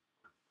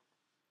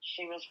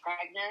 she was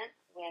pregnant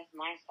with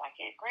my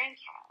second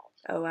grandchild.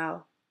 Oh,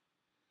 wow.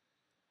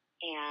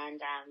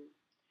 And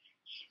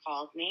she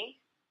called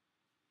me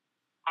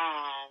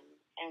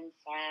and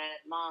said,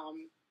 Mom,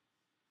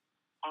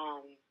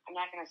 I'm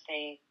not going to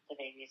say the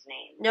baby's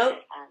name. Nope.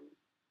 But,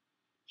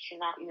 she's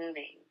not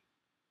moving.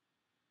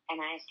 And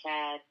I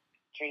said,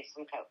 drink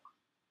some Coke.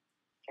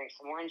 Drink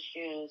some orange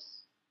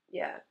juice.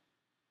 Yeah.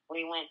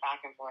 We went back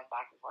and forth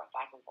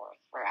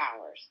for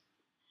hours.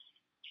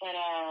 Put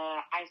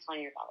ice on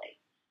your belly.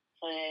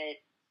 Put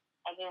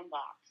a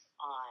boombox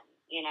on.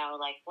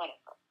 Like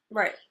whatever.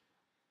 Right.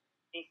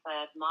 She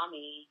said,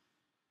 Mommy,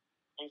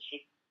 and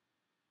she's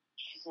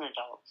an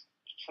adult.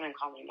 She shouldn't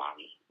call me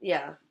Mommy.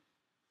 Yeah.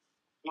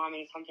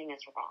 Mommy, something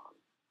is wrong.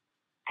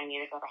 I need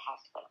to go to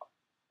hospital.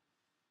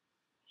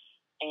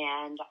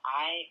 And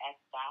I, at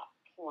that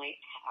point,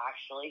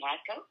 actually had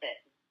COVID.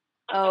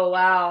 Oh,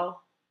 wow.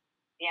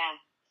 Yeah.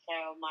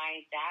 So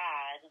my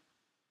dad,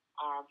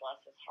 bless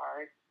his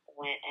heart,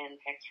 went and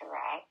picked her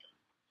up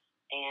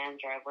and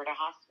drove her to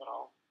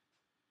hospital.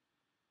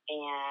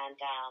 And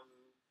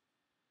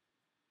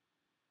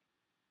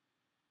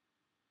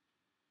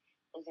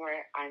this is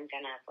where I'm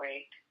going to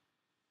break.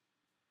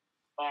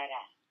 But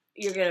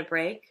you're going to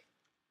break?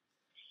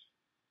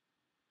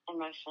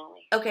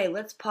 Emotionally. Okay,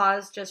 let's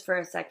pause just for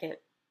a second.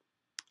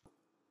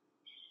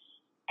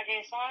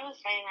 Okay, so I was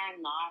saying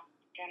I'm not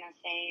going to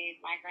say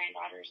my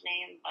granddaughter's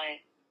name, but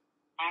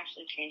I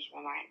actually changed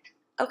my mind.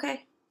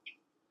 Okay.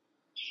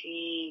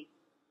 She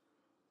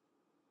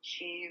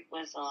she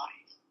was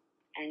alive,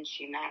 and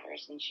she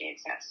matters, and she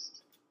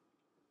exists.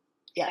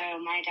 Yeah. So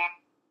my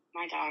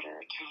daughter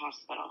to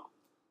hospital,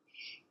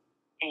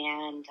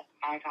 and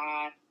I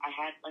had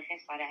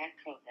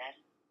COVID,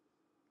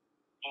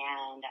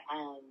 and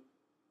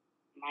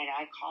my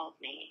dad called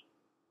me,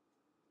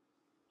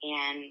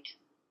 and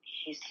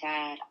he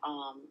said,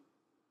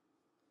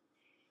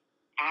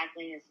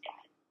 Adley is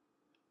dead.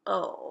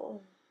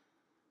 Oh.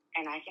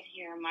 And I could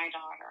hear my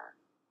daughter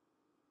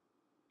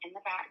in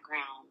the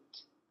background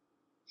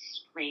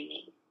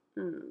screaming.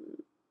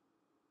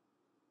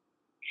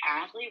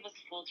 Adley was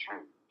full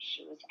term.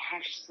 She was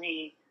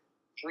actually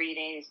 3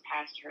 days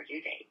past her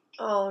due date.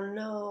 Oh,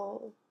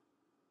 no.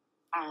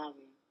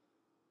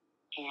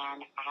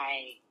 And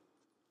I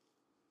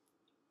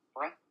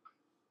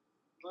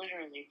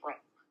literally broke.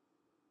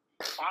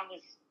 That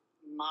was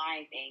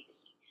my baby.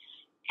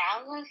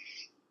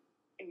 Alice,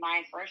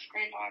 my first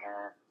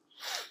granddaughter,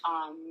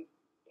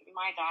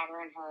 my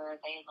daughter and her,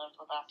 they lived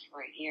with us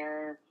for a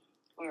year.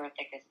 We were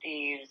thick as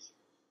thieves.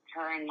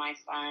 Her and my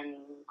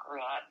son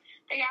grew up.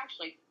 They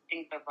actually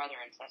think they're brother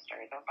and sister.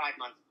 They're 5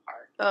 months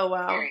apart. Oh,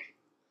 wow.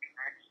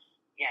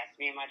 Yes,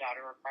 me and my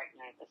daughter were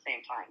pregnant at the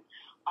same time.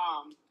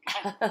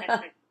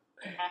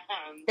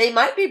 They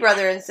might be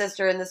brother and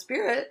sister in the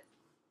spirit.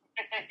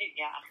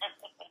 Yeah.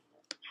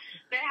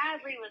 But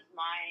Adley was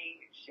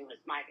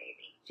my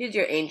baby. She's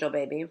your angel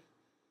baby.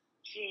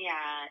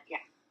 Yeah.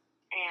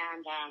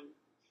 And,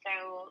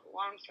 so,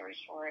 long story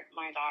short,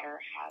 my daughter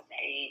has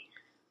a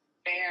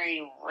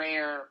very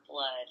rare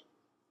blood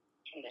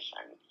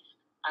condition.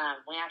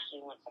 We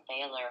actually went to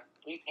Baylor.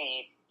 We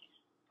paid,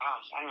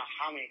 I don't know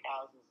how many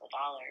thousands of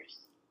dollars.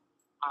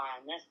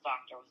 This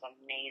doctor was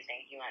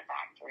amazing. He went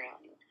back through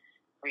and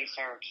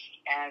researched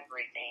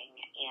everything.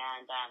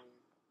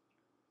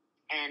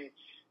 And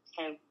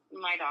so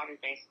my daughter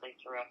basically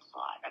threw a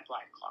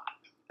blood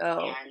clot.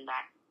 Oh. And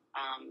that,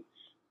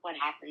 what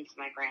happened to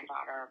my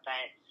granddaughter,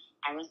 but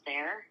I was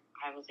there.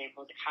 I was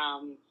able to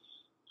come.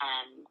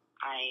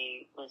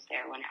 I was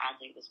there when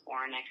Adley was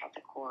born. I cut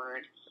the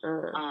cord.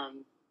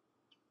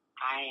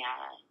 I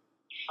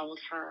held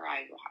her.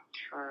 I rocked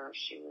her.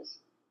 She was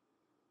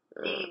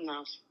the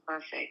most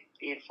perfect,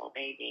 beautiful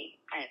baby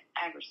I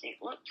have ever seen.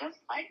 Looked just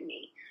like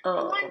me. The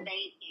one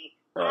baby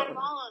out of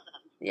all of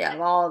them. Yeah,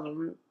 of all of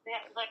them.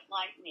 That looked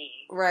like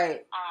me.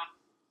 Right.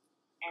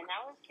 And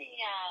that was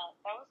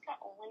the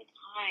only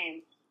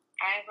time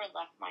I ever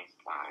left my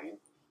son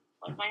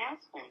with my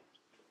husband.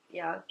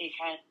 Yeah.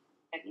 Because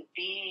he couldn't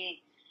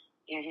be,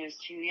 he was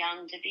too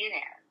young to be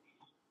there.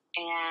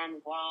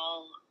 And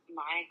while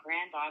my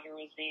granddaughter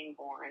was being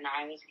born,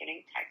 I was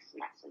getting text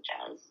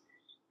messages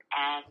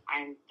of,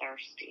 I'm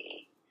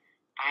thirsty.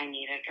 I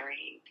need a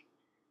drink.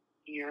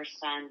 Your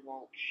son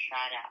won't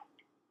shut up.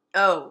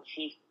 Oh.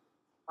 He's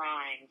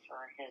crying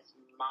for his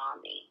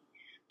mommy.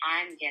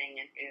 I'm getting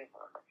an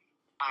Uber.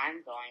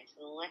 I'm going to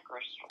the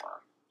liquor store.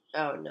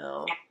 Oh,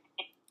 no.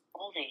 I'm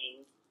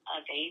holding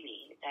a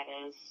baby that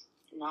is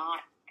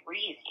not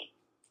breathing,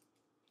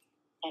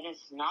 that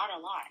is not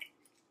alive.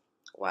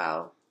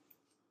 Wow.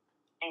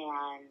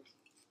 And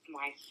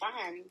my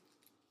son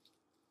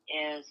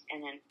is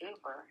in an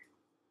Uber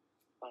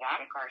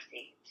without a car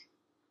seat,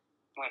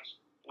 which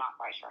not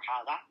quite sure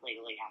how that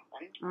legally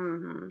happened.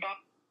 Mm-hmm. Go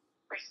to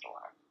the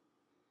store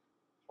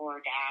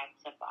for dad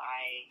to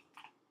buy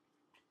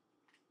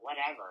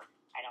whatever.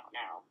 I don't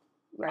know.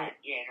 Right.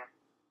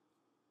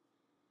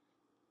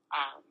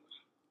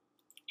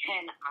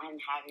 And I'm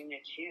having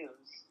to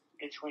choose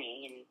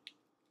between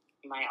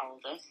my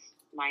oldest,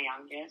 my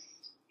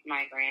youngest,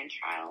 my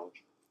grandchild,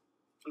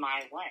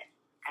 my what?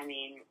 I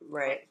mean,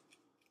 right.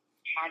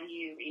 How do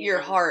you even... Your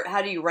heart,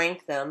 how do you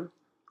rank them?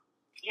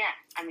 Yeah,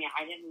 I mean,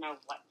 I didn't know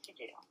what to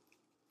do.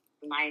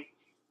 My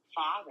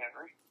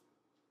father,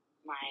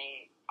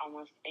 my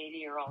almost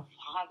 80-year-old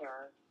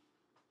father,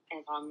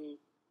 is on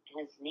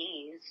his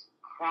knees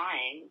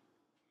crying.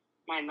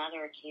 My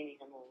mother can't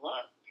even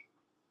look.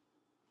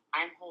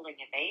 I'm holding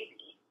a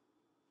baby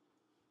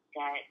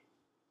that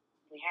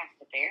we have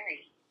to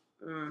bury.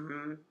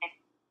 Mm-hmm.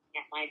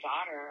 And my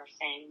daughter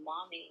saying,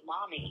 Mommy,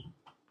 Mommy,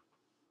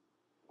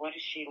 what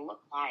does she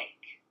look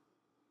like?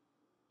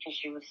 Because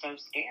she was so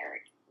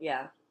scared.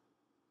 Yeah.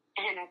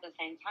 And at the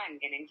same time,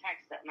 getting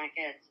text that my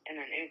kid's in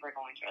an Uber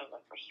going to a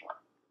liquor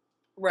store.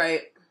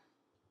 Right.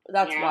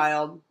 That's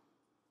wild.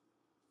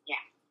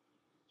 Yeah.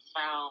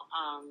 So,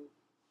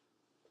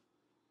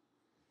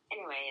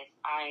 anyways,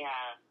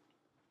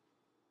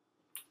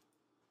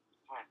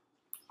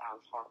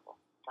 sounds horrible,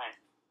 but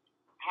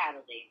I had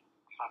to leave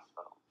the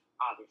hospital,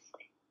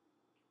 obviously.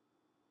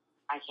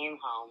 I came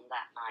home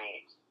that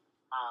night.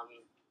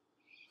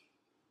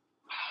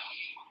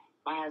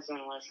 My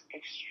husband was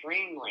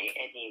extremely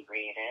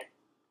inebriated.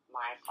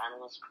 My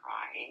son was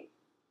crying,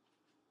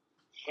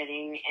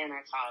 sitting in a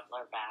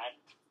toddler bed,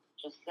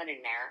 just sitting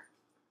there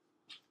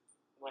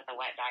with a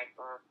wet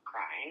diaper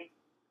crying.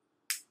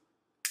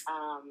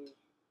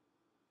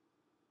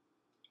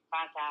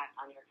 Got that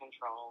under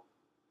control.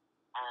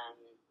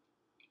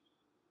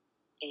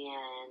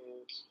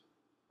 And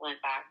went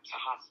back to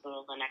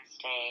hospital the next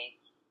day.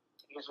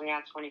 because we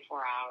had 24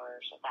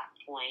 hours at that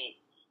point.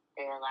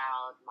 They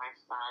allowed my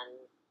son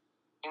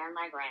and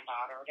my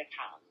granddaughter to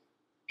come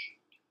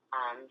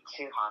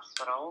to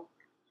hospital.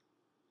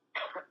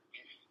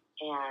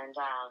 And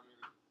so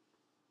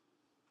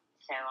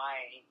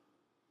I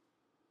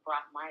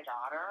brought my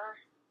daughter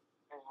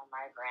and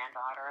my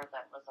granddaughter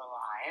that was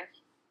alive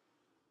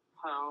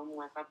home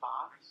with a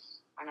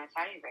box and a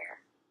teddy bear.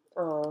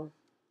 Oh.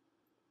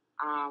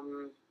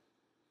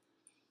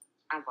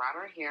 I brought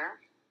her here,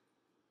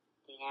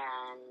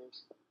 and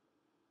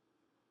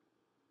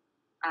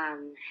I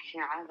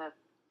have a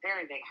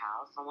very big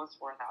house, almost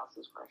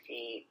 4,000 square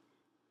feet,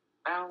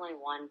 but only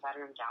one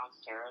bedroom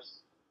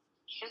downstairs.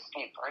 She just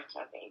gave birth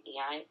to a baby.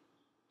 I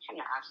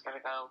shouldn't ask her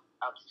to go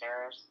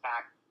upstairs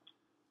back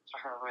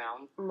to her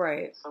room.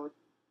 Right. So we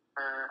gave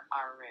her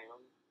our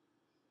room,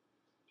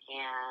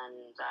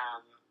 and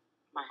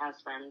my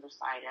husband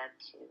decided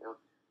to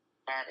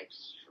get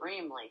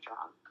extremely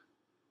drunk.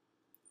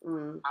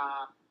 Mm.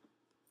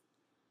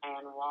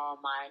 And while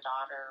my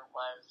daughter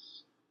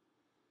was,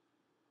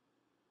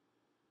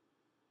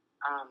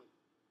 I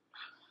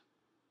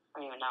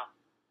don't even know.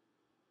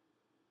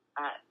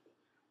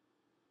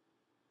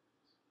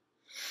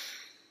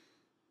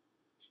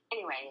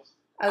 Anyways.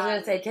 I was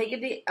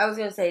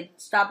gonna say,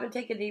 stop and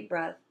take a deep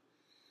breath.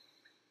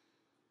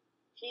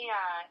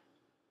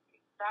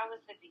 That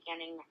was the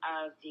beginning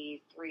of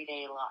the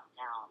 3-day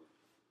lockdown.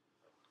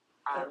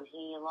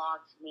 He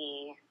locked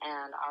me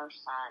and our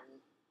son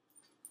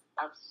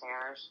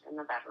upstairs in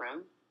the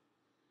bedroom,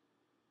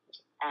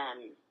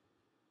 and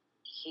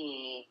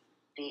he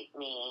beat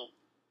me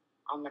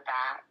on the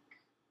back,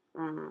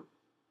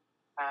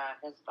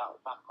 his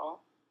belt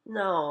buckle.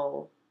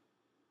 No.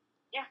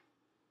 Yeah.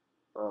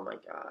 Oh my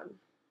God.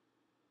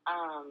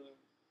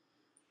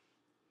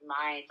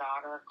 My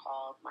daughter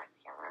called my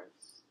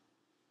parents,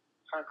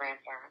 her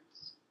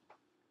grandparents.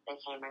 They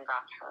came and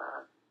got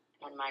her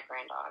and my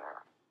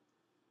granddaughter.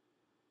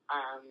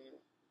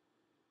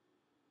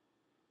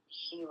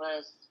 He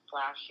was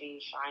flashy,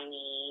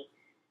 shiny,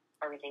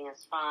 everything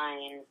is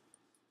fine.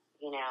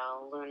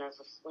 Luna's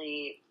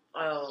asleep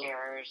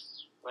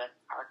upstairs with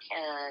our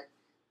kid.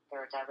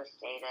 They're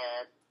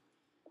devastated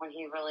when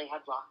he really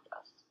had locked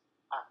us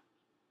up.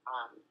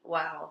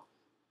 Wow.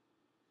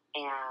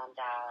 And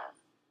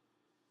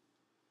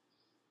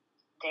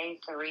day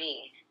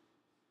 3,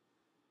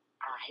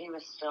 he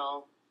was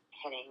still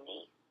hitting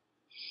me.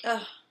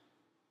 Ugh.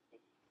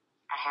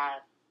 I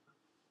had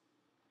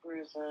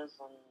bruises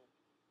and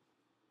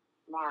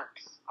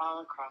marks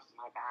all across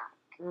my back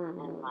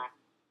and my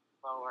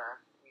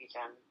lower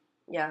region.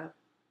 Yeah.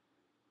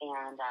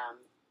 And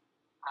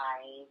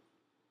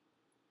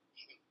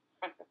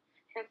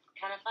it's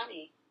kind of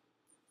funny.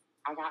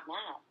 I got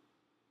mad.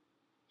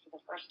 For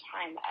the first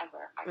time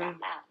ever, I got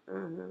mad.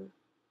 Mm-hmm.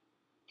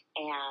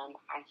 And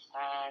I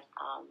said,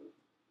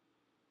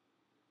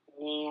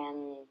 me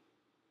and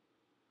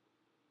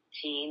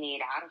T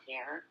need out of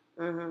here.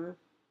 Mm-hmm.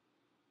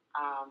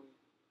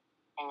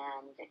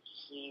 And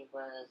he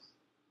was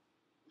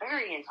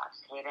very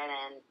intoxicated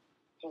and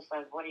just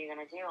said, what are you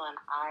going to do? And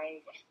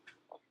I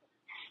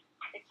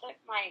took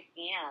my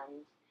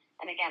hand,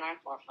 and again, I'm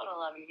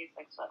 4'11", he's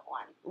 6'1".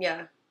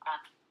 Yeah.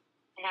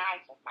 And I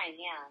took my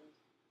hand,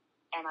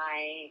 and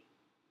I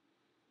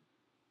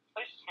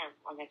pushed him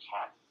on the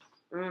chest.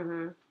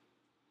 Mm-hmm.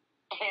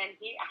 And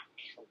he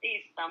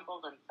actually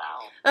stumbled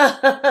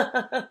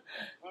himself.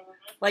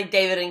 Like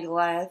David and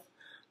Goliath.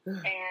 And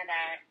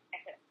I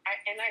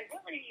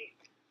really,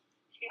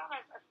 to be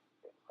honest,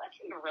 it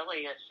wasn't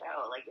really a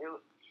show. Like, it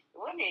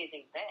wasn't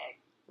anything big.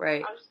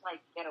 Right. I was just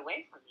like, get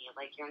away from me.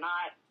 Like, you're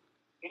not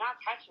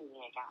touching me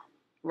again.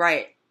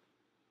 Right.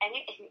 And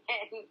he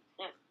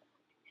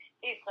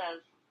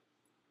says,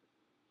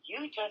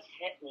 you just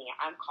hit me.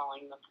 I'm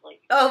calling the police.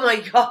 Oh my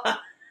God.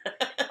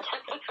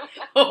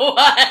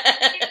 What?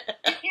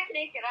 You can't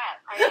make it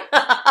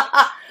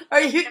up.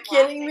 Are you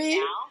kidding me?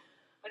 Now,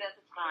 but at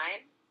the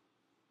time,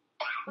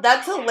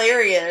 that's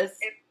hilarious.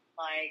 It's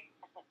like,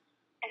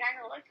 and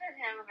I looked at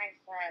him and I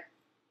said,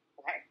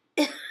 what?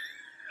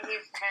 And he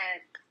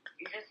said,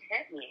 you just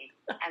hit me.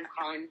 I'm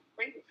calling the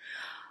police.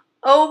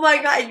 Oh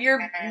my God, you're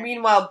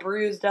meanwhile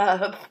bruised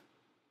up.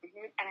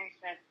 And I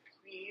said,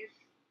 please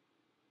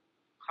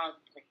call the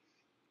police.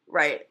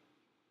 Right.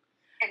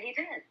 And he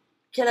did.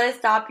 Can I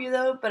stop you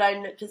though? But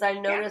because I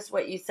noticed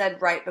what you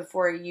said right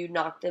before you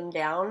knocked him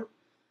down.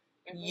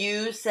 Mm-hmm.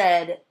 You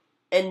said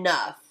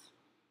enough.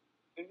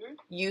 Mm-hmm.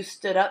 You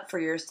stood up for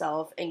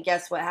yourself, and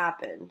guess what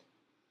happened?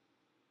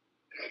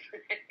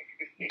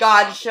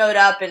 God showed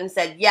up and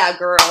said, "Yeah,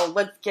 girl,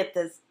 let's get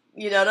this."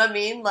 You know what I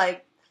mean?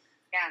 Like,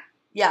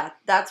 yeah.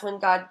 That's when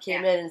God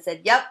came in and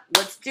said, "Yep,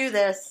 let's do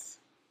this."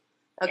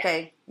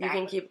 Okay, you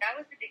can keep. That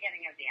was the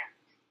beginning of the end.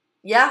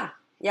 Yeah.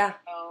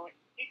 So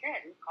he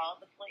did. He called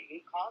the police.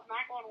 He called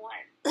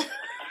 911.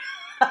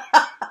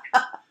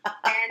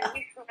 And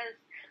he was,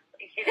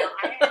 I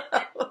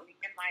had me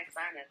and my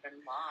son had been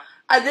lost.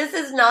 This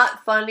is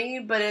not funny,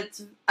 but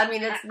it's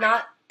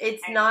not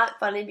it's not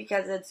funny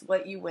because it's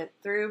what you went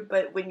through,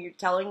 but when you're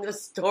telling the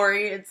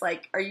story, it's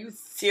like, are you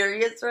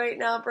serious right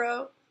now,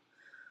 bro?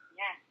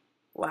 Yeah.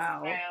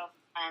 Wow. So,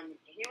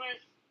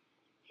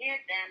 he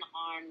had been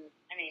on,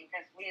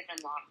 because we had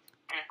been locked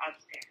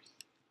upstairs,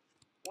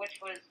 which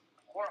was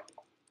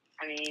horrible.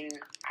 And we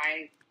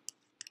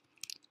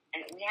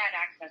had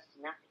access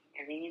to nothing.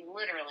 He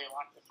literally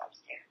locked us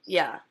upstairs.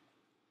 Yeah.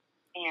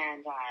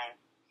 And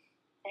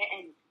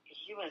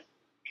he was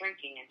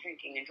drinking and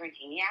drinking and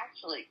drinking. He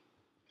actually,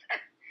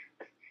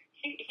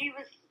 he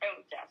was so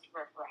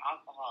desperate for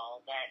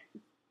alcohol that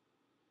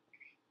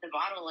the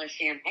bottle of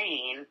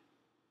champagne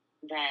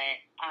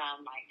that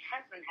my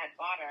cousin had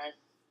bought us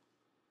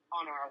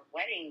on our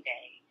wedding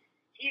day,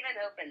 he even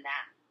opened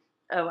that.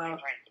 Oh, wow.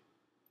 And drank it.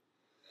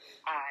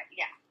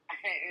 Yeah.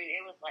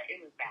 It was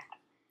bad.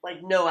 Like,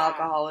 no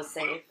alcohol was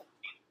safe.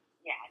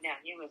 Yeah, no,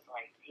 he was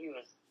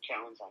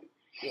jonesing.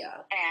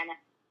 Yeah. And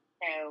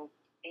so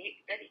he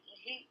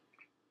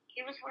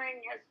was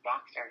wearing his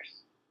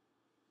boxers.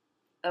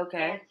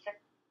 Okay. And so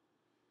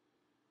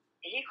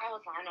he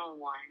calls 911,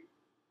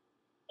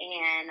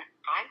 and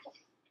I'm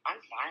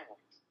silent.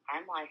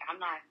 I'm like, I'm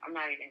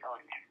not even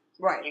going there.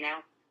 Right. You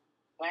know,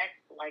 let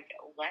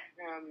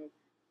them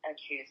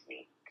accuse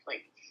me,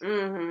 please.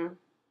 Mm-hmm.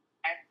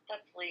 Let the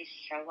police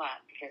show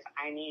up because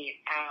I need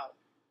out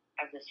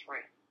of this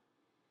room.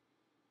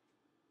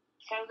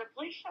 So the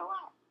police show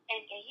up,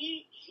 and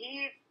he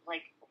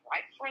right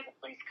before the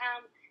police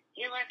come,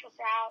 he lets us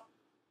out.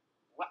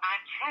 Well, I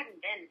hadn't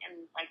even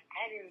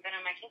been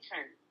in my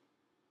kitchen,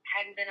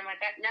 hadn't been in my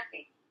bed,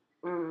 nothing.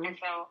 Mm-hmm. And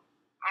so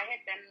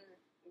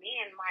me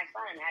and my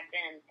son had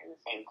been in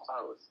the same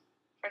clothes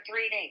for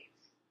 3 days.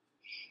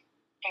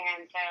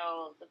 And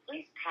so the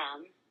police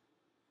come,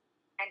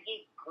 and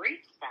he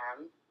greets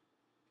them,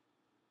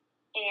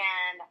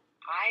 and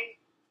I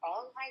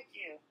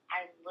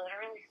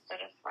literally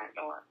stood at the front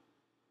door,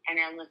 and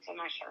I lifted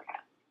my shirt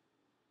up.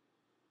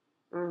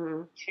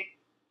 Mm-hmm.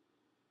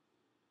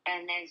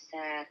 And they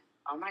said,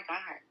 "Oh my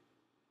God,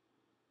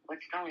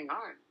 what's going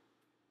on?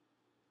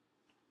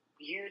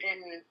 You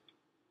didn't,"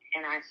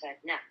 and I said,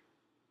 "No."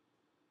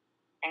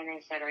 And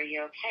they said, "Are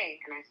you okay?"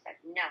 And I said,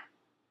 "No."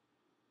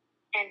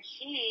 And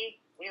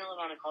we live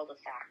on a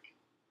cul-de-sac.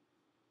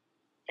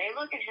 They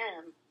look at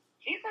him,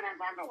 he's in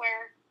his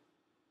underwear,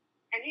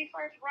 and he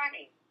starts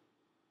running.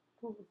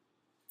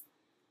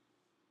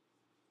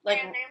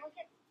 And they look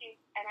at me,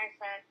 and I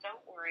said,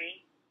 "Don't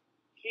worry."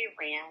 He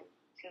ran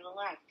to the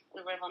left.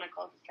 We live on a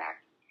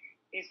cul-de-sac.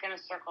 He's going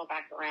to circle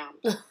back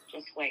around.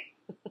 Just wait.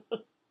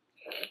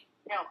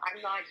 No,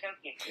 I'm not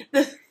joking.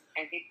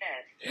 And he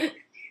did.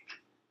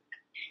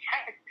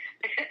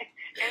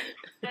 And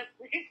the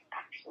police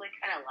actually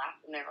kind of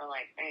laughed, and they were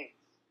like, "Thanks."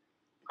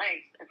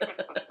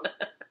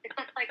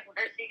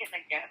 Where's he going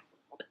to go?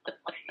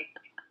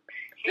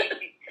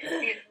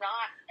 He's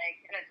not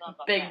going to jump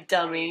on big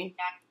dummy. He's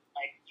not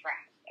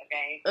trapped,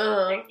 okay?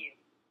 Uh-huh. Like, he's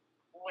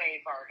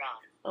way far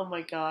gone. Oh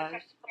my gosh.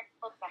 They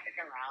looked back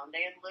around.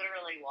 They had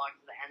literally walked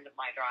to the end of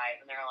my drive,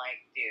 and they're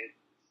like, "Dude,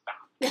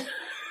 stop."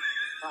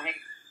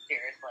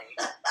 Seriously.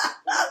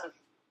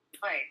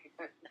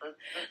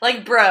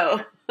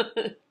 Bro.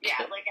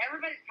 Yeah,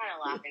 everybody's kind of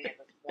laughing at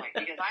this point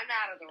because I'm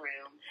out of the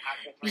room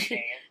after 3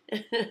 days,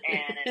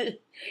 and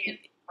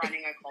he's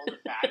running a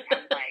cul-de-sac.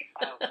 I'm like,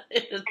 oh.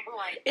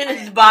 In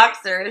his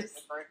boxers.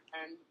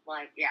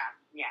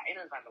 Yeah, in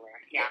his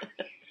underwear. Yeah.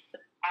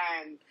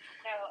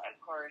 So, of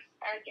course,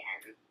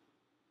 again,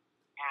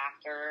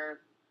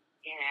 after,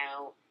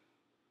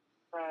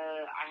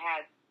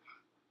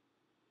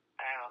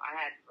 I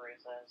had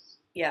bruises.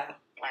 Yeah.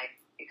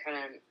 You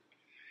couldn't.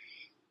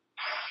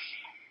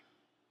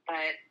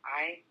 But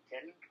I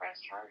didn't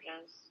press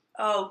charges.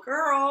 Oh,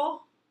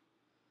 girl.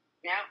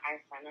 No, I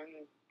sent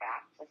him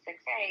back to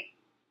 6A.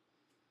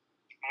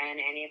 And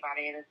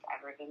anybody that's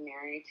ever been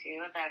married to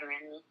a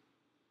veteran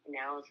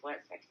knows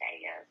what 6A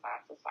is.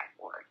 That's a psych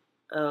ward.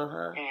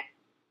 Uh-huh. And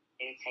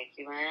they take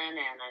you in,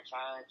 and a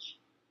judge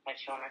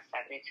puts you on a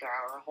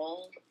 72-hour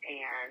hold,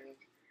 and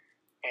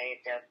they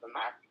dope them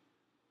up.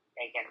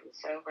 They get him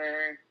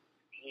sober.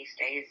 He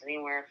stays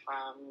anywhere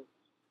from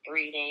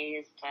 3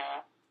 days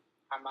to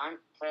a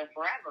month to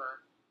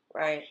forever.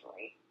 Right.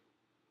 Actually.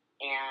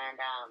 And,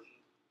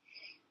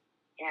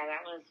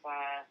 that was,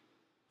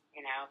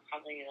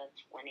 probably the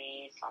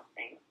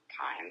 20-something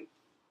time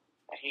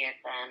that he had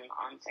been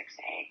on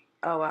 6A.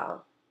 Oh,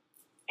 wow.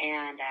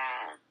 And,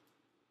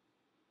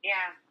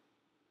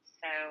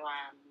 so,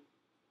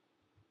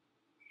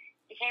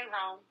 he came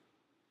home.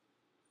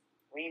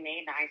 We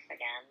made nice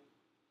again.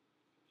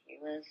 He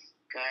was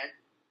good.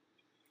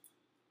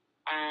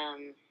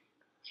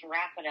 To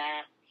wrap it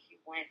up, he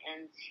went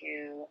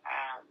into,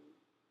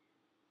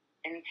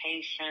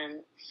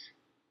 inpatient,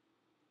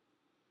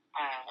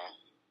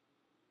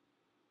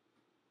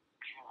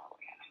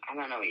 I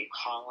don't know what you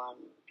call them,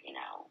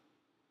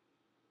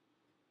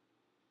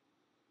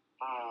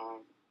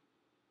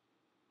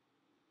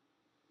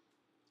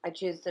 I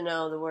choose to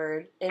know the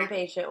word.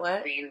 Inpatient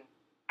what?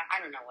 I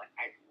don't know what,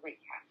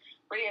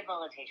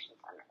 rehabilitation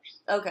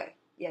centers. Okay.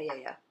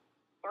 Yeah.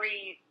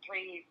 three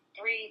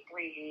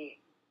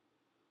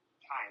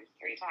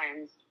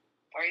times,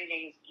 30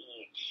 days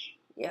each.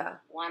 Yeah.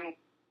 One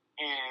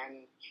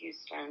in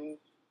Houston,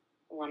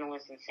 one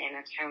was in San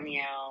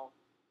Antonio,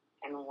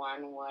 and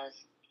one was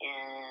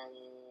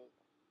in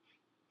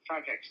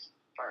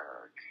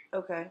Fredericksburg.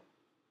 Okay.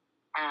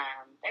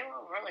 They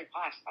were really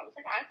posh. I was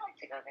like, I'd like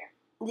to go there.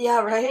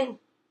 Yeah, right?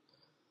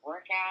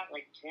 Workout,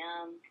 like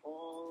gym,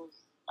 pools,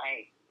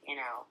 like,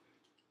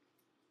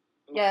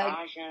 Yeah.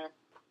 massages,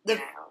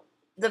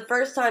 The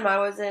first time I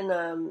was in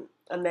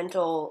a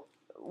mental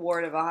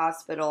ward of a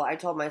hospital, I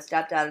told my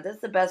stepdad, this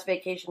is the best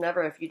vacation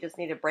ever if you just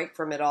need a break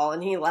from it all,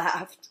 and he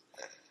laughed.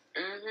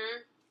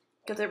 Mm-hmm.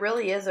 Because it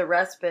really is a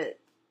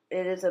respite.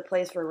 It is a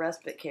place for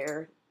respite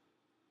care.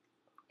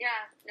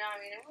 Yeah, no, I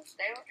mean, I was,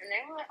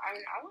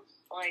 I was,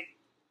 like,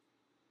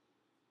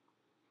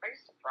 pretty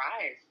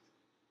surprised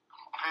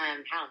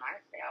how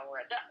nice they all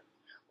were.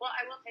 Well,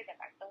 I will take that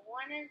back. The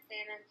one in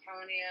San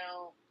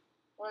Antonio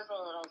was a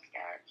little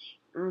sketch.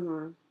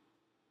 Mm-hmm.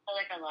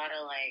 Like, a lot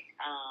of, like,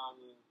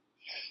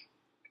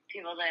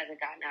 people that had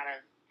gotten out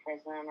of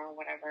prison or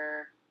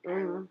whatever.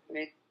 Mm-hmm.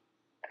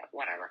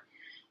 Whatever.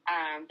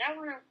 That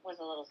one was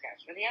a little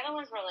sketch. But the other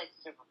ones were, like,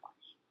 super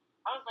plush.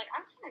 I was like,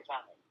 I'm kind of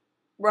jealous.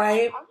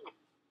 Right. Like,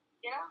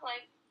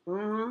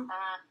 mm-hmm.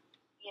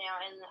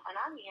 And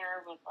I'm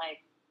here with,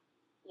 like,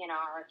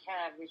 our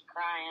kid who's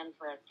crying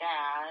for his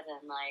dad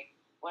and, like,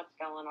 what's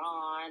going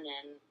on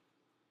and,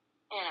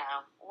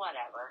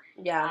 whatever.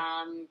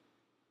 Yeah.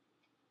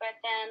 But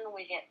then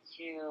we get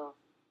to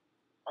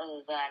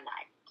the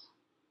night.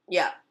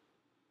 Yeah.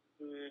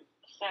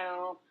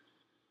 So,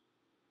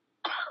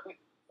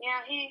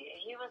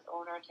 he was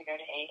ordered to go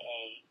to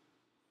AA.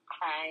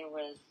 I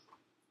was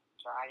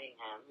driving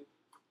him.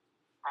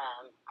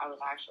 I was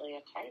actually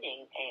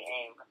attending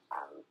AA with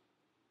him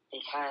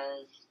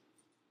because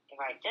if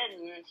I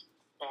didn't,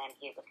 then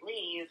he would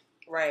leave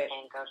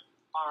and go to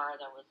the bar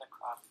that was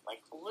across,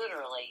 like,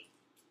 literally,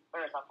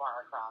 there's a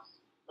bar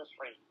across the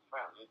street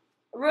from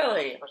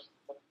Really?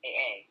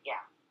 AA,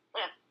 yeah.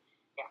 Yeah,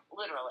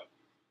 literally.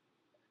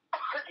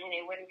 And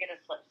he wouldn't get a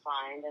slip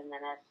signed, and then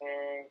if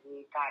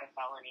he got a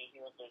felony, he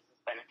would lose his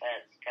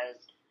benefits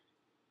because,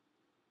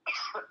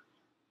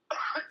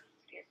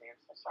 excuse me, I'm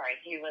so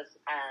sorry, he was,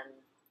 at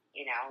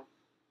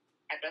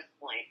this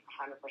point,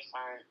 100%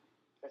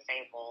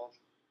 disabled,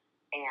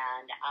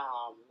 and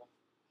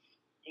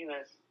he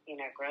was,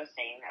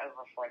 grossing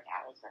over $4,000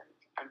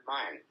 a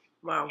month.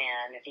 Wow.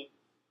 And if a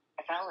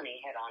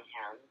felony hit on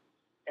him,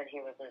 then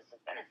he would lose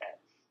his benefits.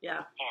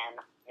 Yeah. And,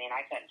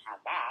 I couldn't have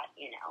that,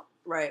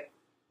 Right.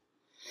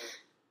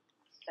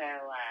 So,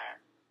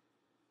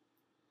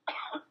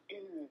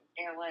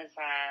 it was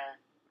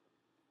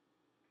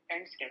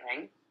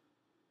Thanksgiving,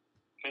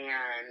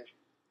 and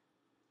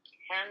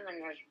him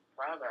and his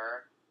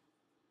brother,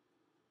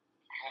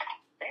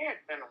 they had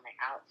been on the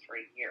outs for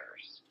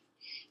years.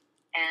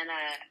 And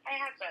I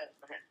have to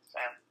admit,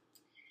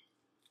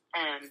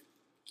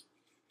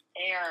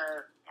 they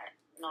are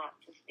not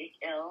to speak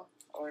ill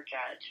or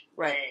judge,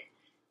 right. But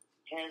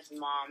his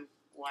mom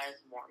was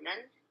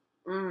Mormon.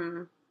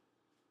 Mm-hmm.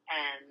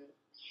 And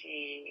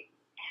she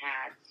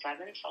had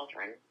 7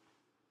 children.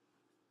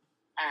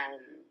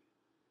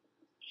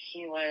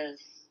 He was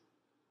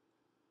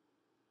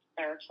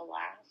third to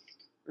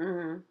last.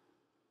 Mm-hmm.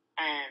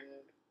 And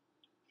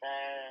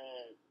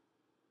the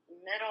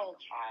middle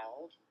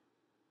child,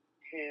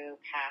 who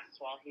passed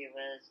while he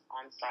was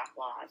on stop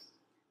loss,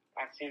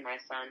 that's who my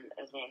son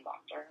is named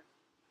after.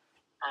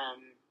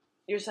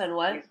 Your son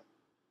what?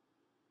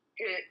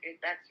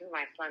 That's who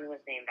my son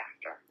was named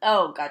after.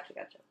 Oh,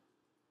 gotcha.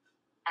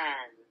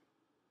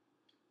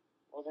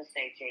 We'll just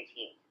say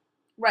JT.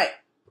 Right.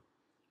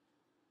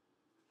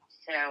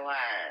 So,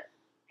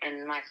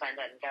 and my son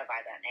doesn't go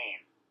by that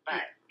name.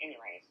 But,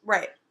 anyways.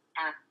 Right.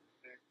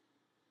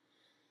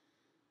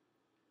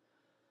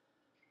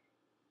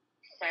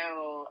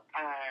 So,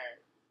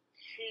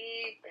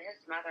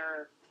 his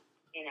mother,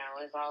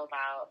 is all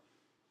about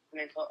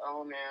mental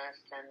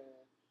illness and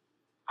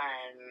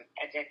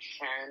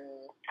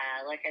addiction.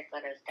 Like I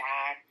said, his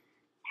dad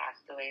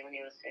passed away when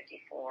he was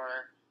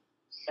 54.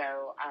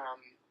 So,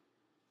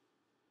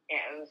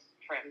 it was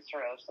from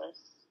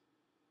cirrhosis.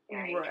 He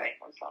drank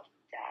himself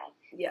to death.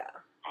 Yeah.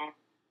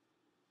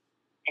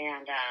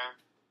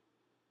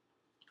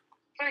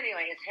 So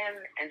anyways,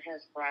 him and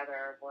his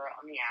brother were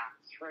on the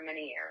outs for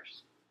many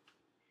years.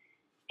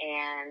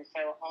 And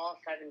so all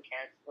 7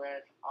 kids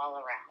live all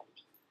around.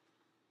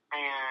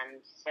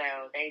 And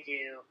so they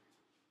do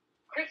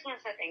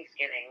Christmas and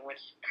Thanksgiving,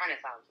 which kind of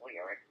sounds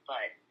weird,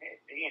 but, it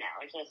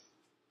just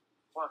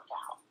worked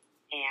out.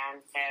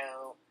 And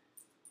so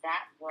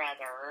that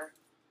brother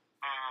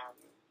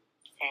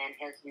and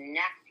his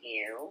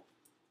nephew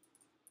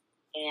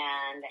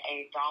and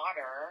a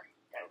daughter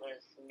that was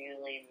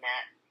newly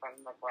met from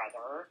the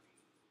brother,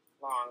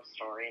 long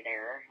story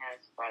there,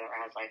 his brother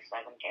has like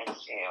 7 kids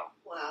too.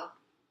 Wow.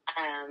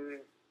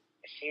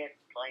 She had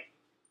like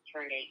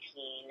turned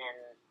 18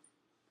 and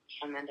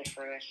come into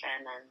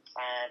fruition and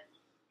said,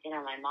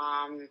 my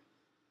mom,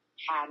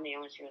 had me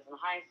when she was in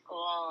high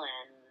school,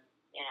 and,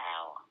 you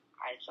know,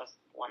 I just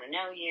want to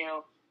know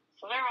you.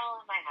 So they're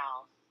all at my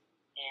house,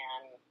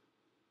 and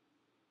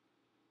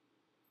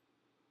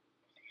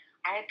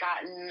I had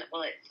gotten,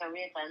 so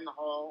we had done the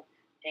whole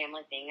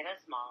family thing at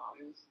his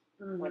mom's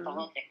with the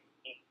whole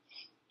family,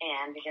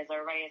 and because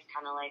everybody is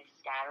kind of, like,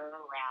 scattered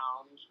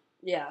around,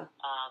 Yeah.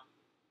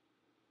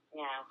 You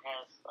know,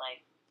 because,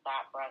 like,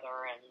 that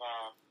brother and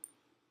the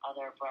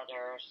other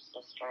brother's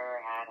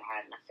sister had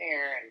an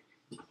affair, and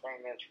so they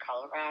moved to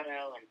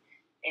Colorado, and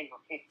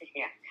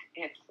yeah,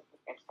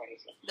 it's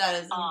crazy. That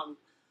is,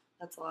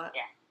 that's a lot.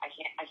 Yeah, I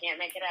can't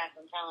make it up,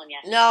 I'm telling you.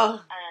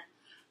 No.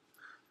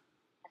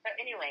 So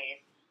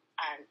anyways,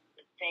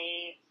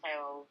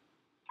 so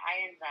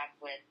I ended up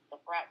with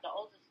the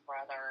oldest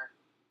brother,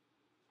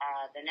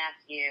 the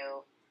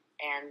nephew,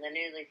 and the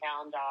newly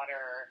found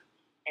daughter,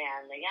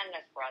 and the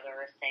youngest brother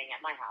is staying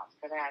at my house,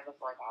 because I have a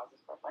 4,000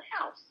 square foot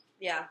house.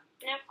 Yeah.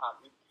 No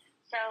problem.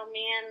 So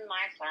me and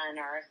my son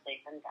are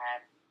asleep in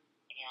bed,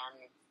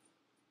 and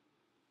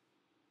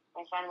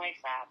my son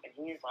wakes up, and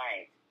he's,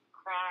 like,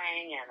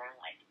 crying, and I'm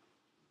like,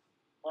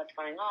 what's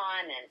going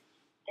on? And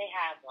they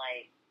have,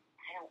 like,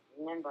 I don't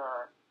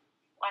remember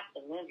what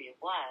the movie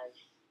was,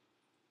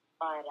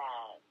 but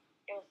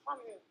it was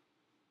some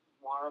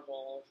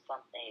Marvel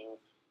something,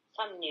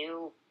 some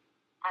new,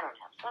 I don't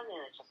know,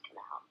 something that just came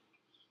out.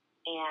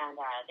 And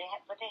they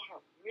had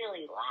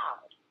really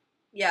loud.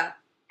 Yeah.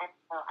 And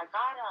so I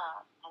got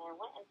up, and I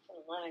went into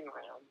the living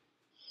room,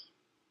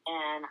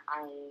 and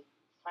I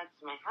said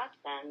to my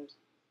husband,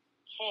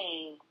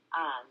 hey,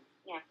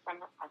 you know,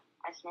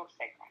 I smoke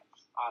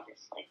cigarettes,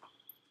 obviously.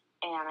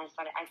 And I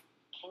said,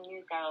 can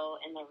you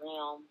go in the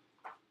room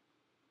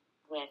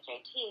with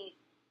JT,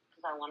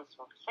 because I want to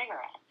smoke a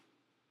cigarette?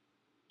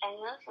 And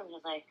he looks at me,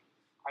 he's like,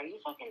 are you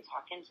fucking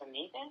talking to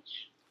me,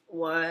 bitch?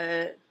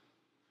 What?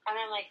 And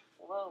I'm like,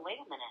 whoa,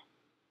 wait a minute.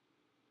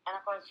 And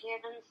of course, he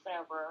had been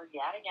sober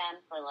yet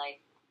again for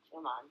like 2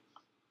 months.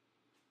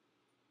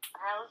 And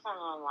I looked at him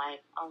and I'm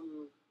like,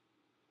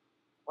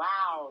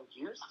 wow,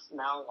 you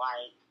smell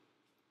like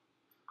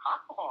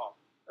alcohol.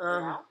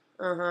 You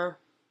know?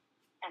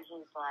 And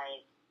he's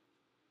like,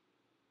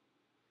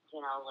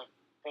 you know, like,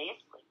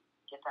 basically,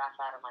 get that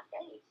out of my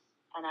face.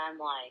 And I'm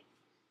like,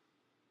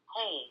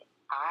 hey,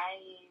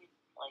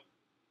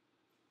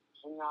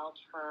 can y'all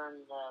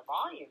turn the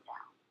volume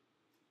down?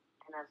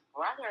 And his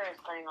brother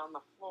is sitting on the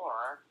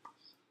floor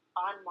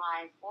on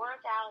my $4,000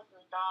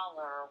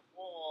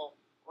 wool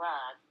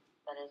rug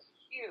that is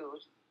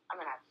huge. I'm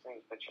going to have to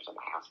send you pictures of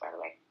my house, by the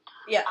way.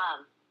 Yeah.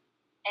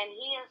 And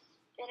he is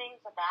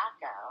spitting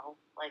tobacco,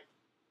 like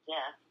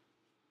dip,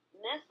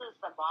 misses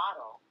the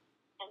bottle,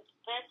 and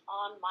spits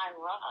on my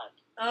rug.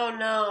 Oh,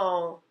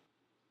 no.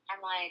 I'm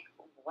like,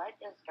 what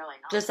is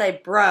going on? Just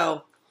like,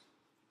 bro.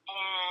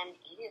 And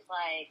he's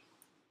like,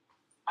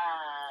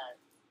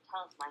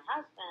 tells my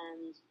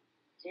husband,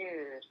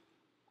 dude,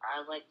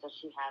 like, does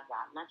she have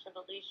that much of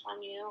a leash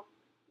on you?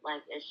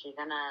 Like, is she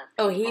gonna...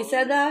 Oh, he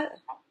said that?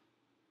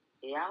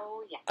 Yeah,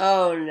 oh, yeah.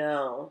 Oh,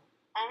 no.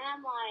 And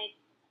I'm like,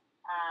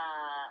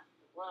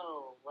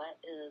 whoa, what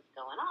is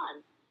going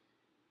on?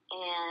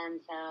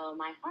 And so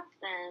my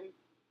husband,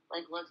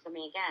 like, looks at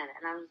me again,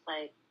 and I'm just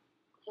like,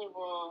 okay,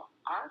 well,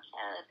 our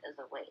kid is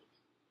awake,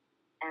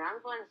 and I'm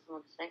going to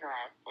smoke a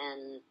cigarette,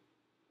 and,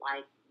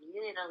 like, you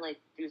need to,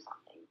 like, do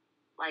something.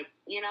 Like,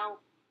 you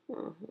know,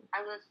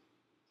 I was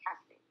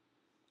testing.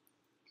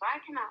 So I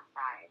come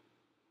outside,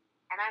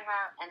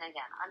 and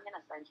again, I'm going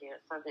to send you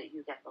so that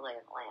you get the lay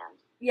of the land.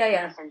 Yeah.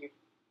 I'm gonna send you,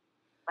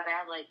 but I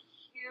have, like,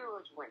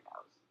 huge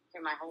windows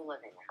through my whole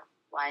living room.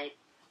 Like,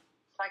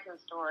 second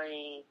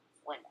story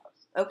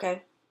windows.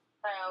 Okay.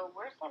 So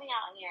we're sitting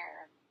out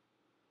here,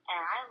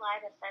 and I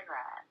light a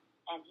cigarette,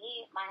 and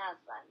my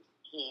husband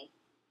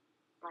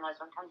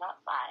comes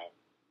outside,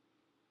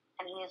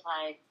 and he's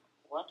like,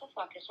 what the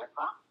fuck is your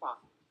problem?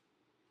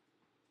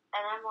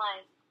 And I'm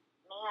like,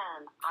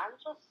 man, I'm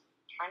just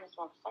trying to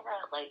smoke a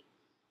cigarette. Like,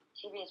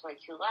 TV is way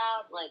too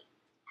loud. Like,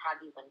 have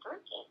you been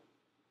drinking?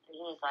 And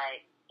he's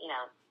like, you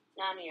know,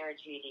 none of your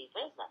GD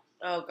business.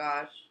 Oh,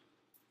 gosh.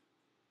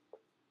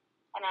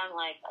 And I'm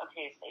like,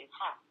 okay, so you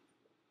have.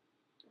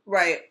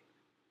 Right.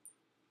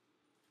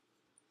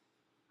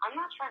 I'm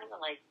not trying to,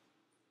 like,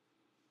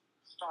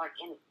 start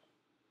anything.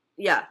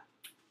 Yeah.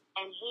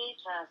 And he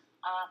just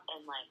up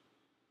and, like,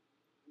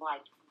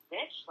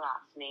 bitch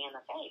slaps me in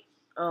the face.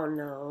 Oh,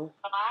 no.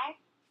 So I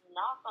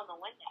knock on the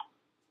window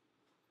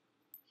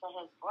to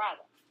his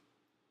brother.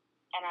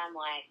 And I'm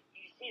like, do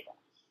you see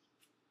this?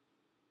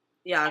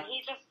 Yeah. And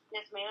he just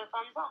gives me the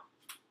thumbs up.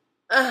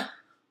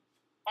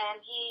 And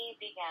he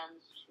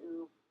begins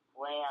to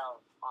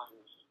wail on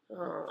me.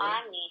 Oh.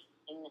 I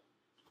mean,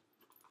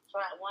 so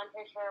that one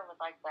picture with,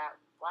 like,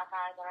 that black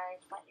eye that I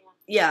sent you?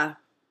 Yeah.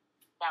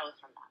 That was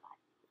from that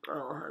night.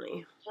 Oh,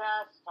 honey.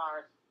 Just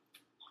starts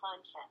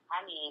punching.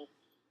 I mean,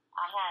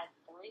 I had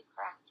 3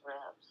 cracked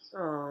ribs.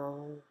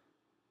 Oh.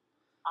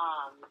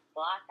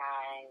 Black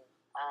eye,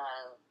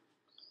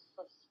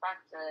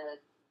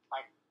 suspected,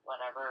 like,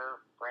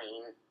 whatever,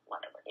 brain,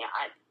 whatever. Yeah,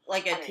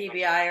 like a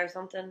TBI or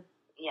something?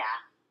 Yeah.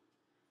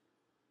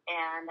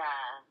 And,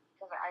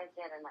 because I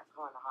did end up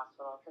going to the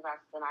hospital, because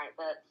that's the night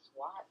that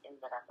SWAT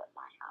ended up at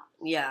my house.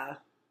 Yeah.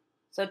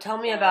 So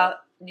tell me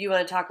about, do you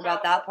want to talk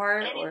about that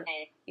part? Anyway,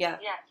 or? Yeah.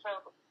 Yeah, so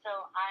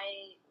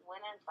I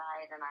went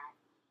inside and I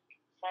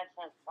said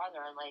to his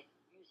brother, like,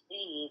 you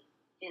see,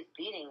 he's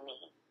beating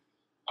me.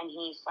 And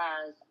he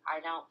says,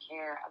 I don't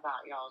care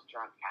about y'all's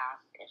drunk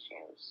ass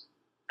issues.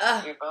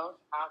 You're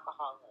both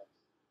alcoholics.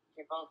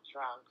 You're both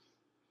drunks.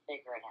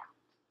 Figure it out.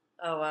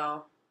 Oh,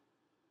 wow.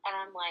 And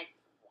I'm like,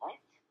 what?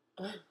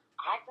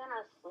 I've been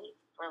asleep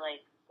for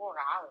like 4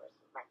 hours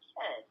with my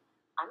kid.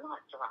 I'm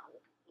not drunk,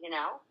 you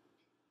know?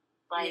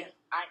 Like,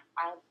 yeah.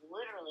 I've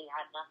literally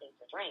had nothing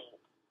to drink.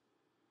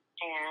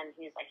 And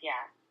he's like,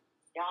 yeah,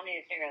 y'all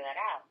need to figure that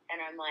out. And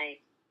I'm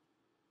like,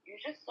 you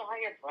just saw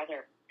your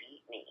brother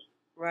beat me.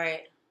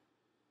 Right.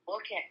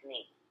 Look at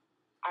me.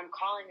 I'm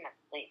calling the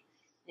police.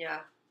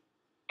 Yeah.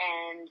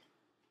 And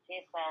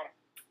he said,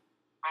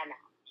 I'm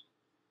out.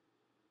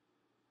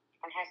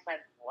 And I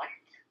said, what?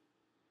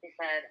 He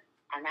said,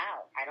 I'm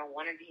out. I don't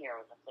want to be here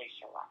when the police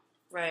show up.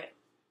 Right.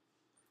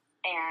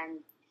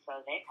 And so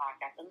they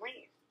pack up and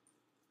leave.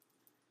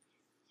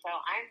 So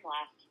I'm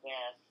left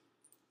with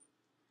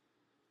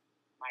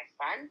my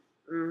son,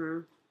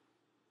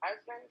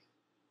 husband,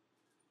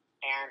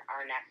 and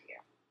our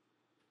nephew.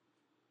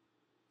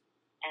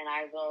 And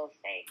I will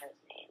say his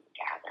name,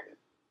 Gavin.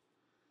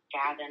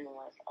 Gavin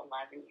was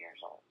 11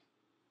 years old.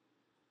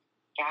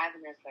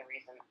 Gavin is the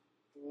reason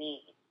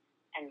me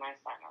and my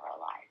son are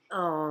alive.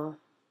 Oh.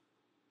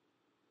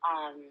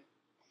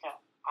 So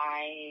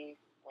I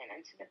went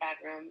into the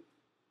bedroom.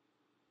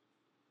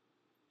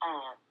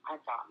 I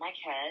got my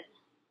kid,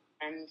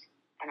 and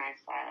I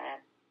said,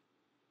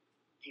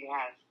 do you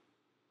have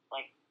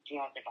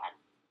the gun?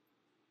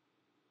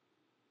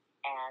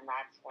 And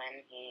that's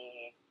when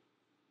he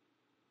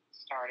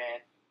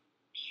started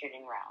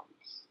shooting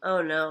rounds.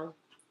 Oh, no.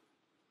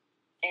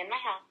 In my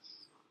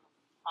house.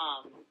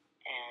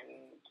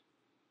 And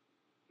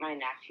my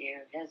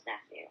nephew, his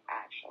nephew,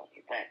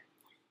 actually, but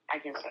I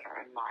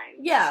consider him mine.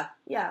 Yeah.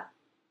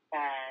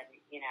 Said,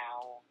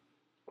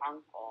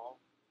 Uncle,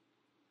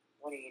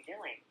 what are you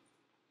doing?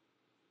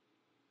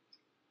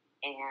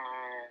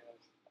 And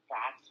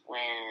that's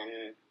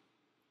when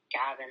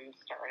Gavin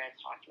started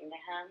talking to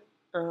him.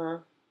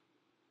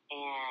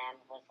 And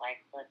was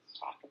like, let's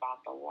talk about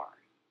the war.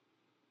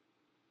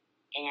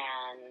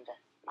 And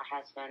my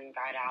husband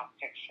got out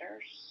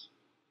pictures.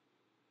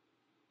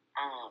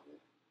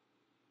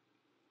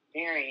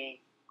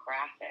 Very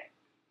graphic,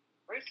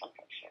 gruesome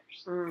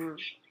pictures,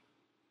 actually.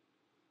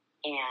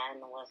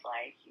 And was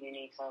like, you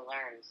need to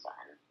learn,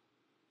 son.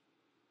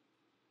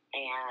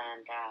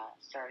 And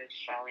started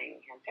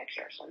showing him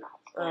pictures. And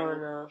that's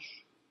when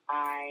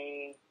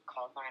I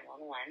called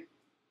 911.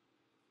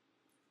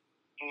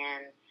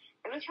 And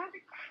it was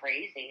really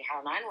crazy how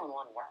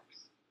 911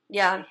 works.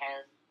 Yeah.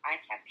 Because I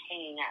kept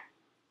hanging up.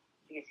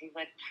 Because he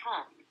would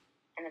come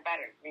in the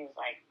bedroom. And he was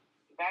like,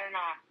 you better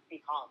not be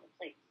calling the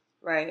police.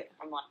 Right.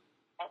 I'm like,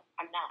 no,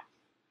 I'm not.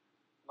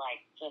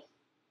 Like, just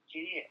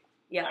do you.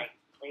 Yeah. Like,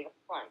 leave it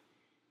alone.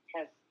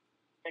 Because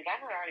the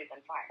gun had already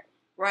been fired.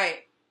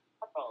 Right.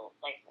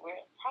 We're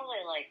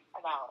probably,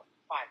 about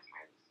 5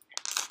 times.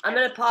 I'm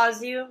going to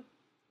pause you.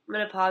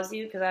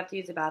 Because I have to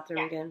use the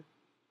bathroom again.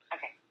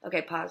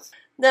 Okay, pause.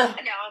 No.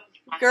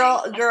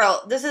 Girl,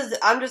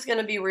 I'm just going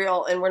to be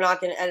real, and we're not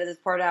going to edit this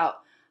part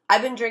out.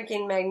 I've been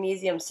drinking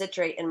magnesium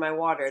citrate in my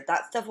water.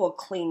 That stuff will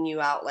clean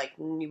you out like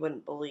you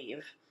wouldn't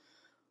believe.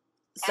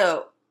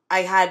 So,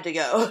 I had to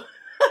go. I'll have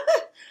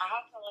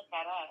to look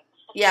that up.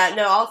 Yeah,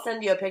 no, I'll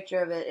send you a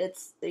picture of it.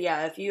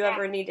 If you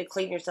ever need to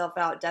clean yourself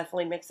out,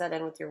 definitely mix that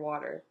in with your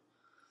water.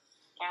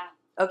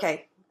 Yeah.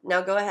 Okay,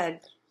 now go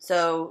ahead.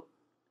 So,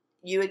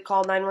 you would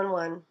call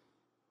 911.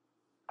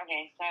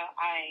 Okay, so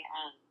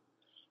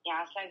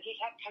so he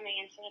kept coming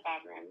into the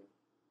bedroom,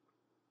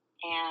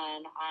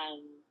 and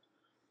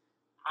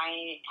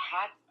I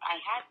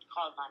had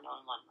called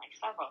 911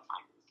 several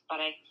times,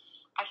 but I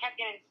kept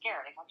getting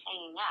scared. I kept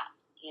hanging up,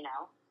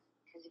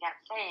 because he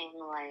kept saying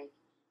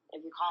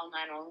if you call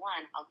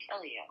 911, I'll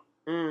kill you.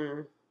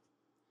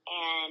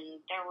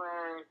 And there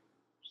were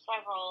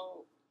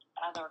several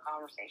other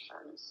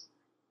conversations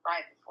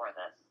right before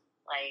this,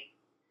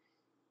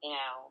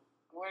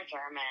 we're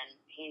German.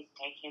 He's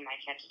taking my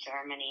kid to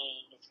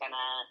Germany. He's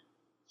gonna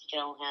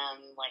steal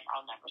him.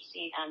 I'll never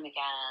see him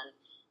again.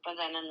 But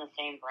then in the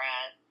same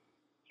breath,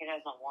 he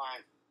doesn't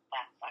want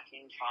that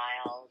fucking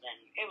child.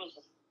 And it was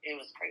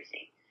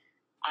crazy.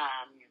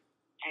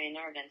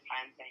 There have been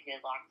times that he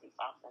had locked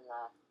himself in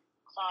the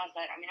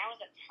closet. I was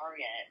at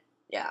Target.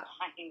 Yeah.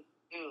 Buying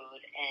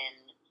food,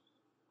 and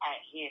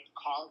he had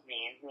called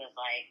me, and he was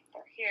like,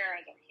 they're here.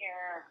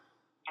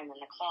 I'm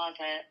in the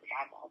closet. We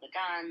have all the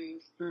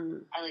guns.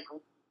 I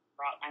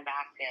brought my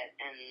basket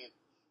and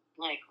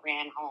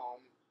ran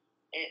home.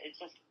 It's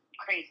just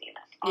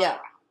craziness all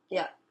around.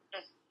 Yeah.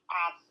 Just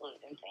absolute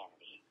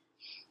insanity.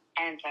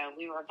 And so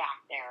we were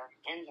back there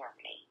in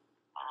Germany.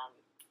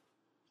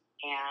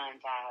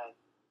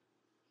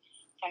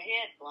 So he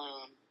had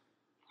blown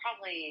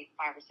probably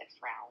 5 or 6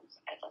 rounds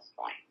at this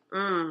point.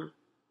 Mm.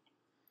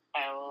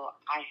 So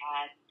I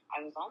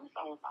was on the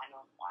phone with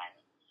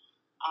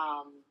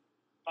 911,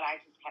 but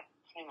I just kept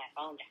putting my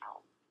phone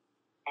down.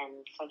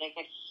 And so they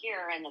could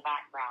hear in the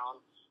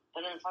background,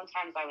 but then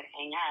sometimes I would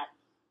hang up.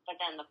 But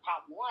then the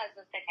problem was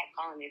is they kept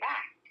calling me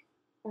back.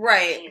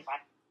 Right. And he's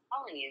like,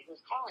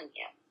 who's calling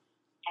you?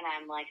 And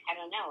I'm like, I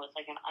don't know. It's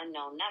like an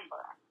unknown number.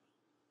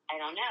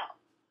 I don't know.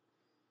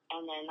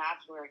 And then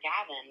that's where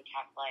Gavin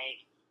kept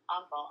like,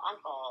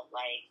 Uncle,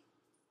 like,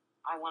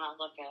 I want to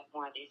look at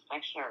one of these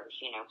pictures,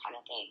 kind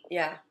of thing.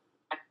 Yeah.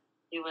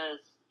 He was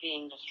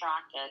being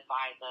distracted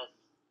by this,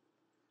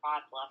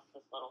 God bless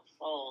this little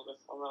soul, this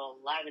little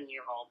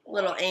 11-year-old boy.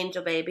 Little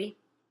angel baby.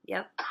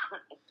 Yep.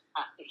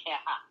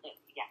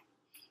 Yeah.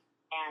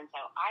 And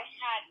so I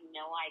had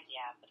no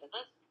idea, but at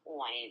this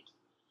point,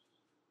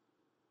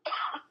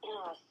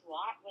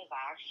 SWAT was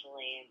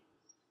actually,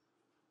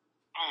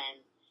 and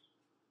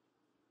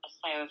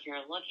so if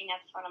you're looking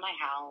at the front of my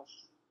house,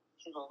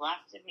 to the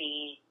left of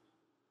me,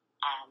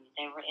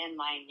 they were in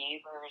my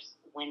neighbor's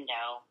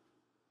window,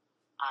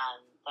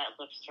 that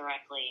looks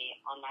directly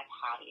on my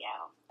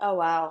patio. Oh,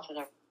 wow. To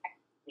the right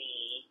of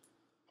me,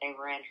 they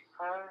were in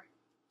her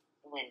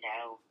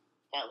window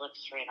that looks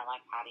straight on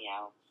my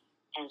patio.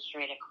 And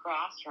straight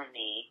across from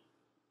me,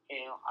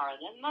 who are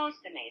the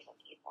most amazing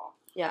people.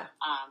 Yeah.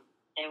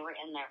 They were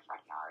in their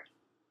front yard.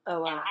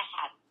 Oh, wow. And I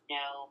had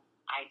no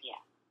idea.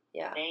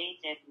 Yeah.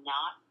 They did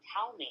not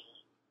tell me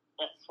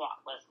that SWAT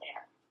was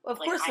there.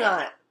 Of course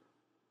not.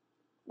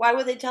 Why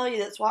would they tell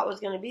you that SWAT was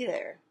going to be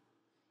there?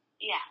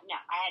 Yeah, no,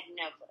 I had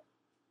no clue.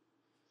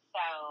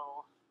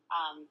 So,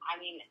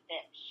 I mean, the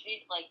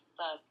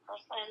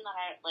person that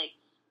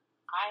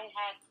I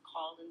had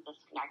called and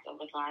disconnected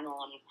with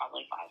 911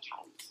 probably 5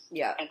 times.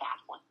 Yeah. At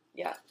that point.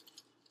 Yeah.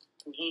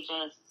 And he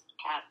just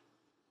kept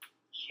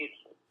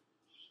shooting.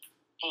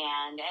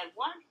 And at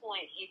one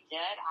point, he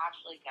did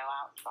actually go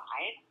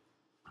outside,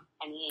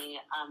 and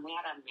we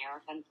had an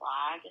American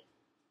flag,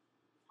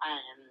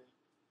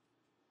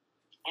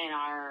 in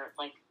our,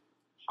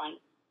 front,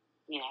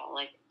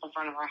 the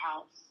front of our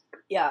house.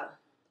 Yeah.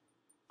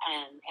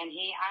 And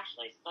he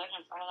actually stood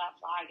in front of that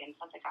flag and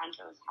put the gun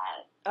to his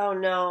head. Oh,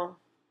 no.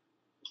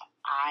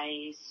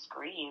 I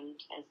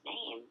screamed his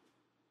name,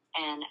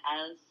 and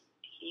as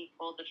he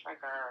pulled the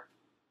trigger,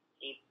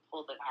 he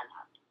pulled the gun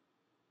up.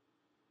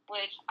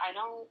 Which I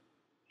don't...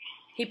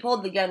 He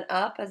pulled the gun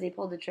up as he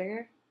pulled the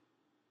trigger?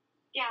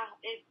 Yeah,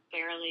 it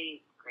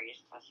barely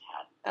grazed his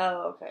head.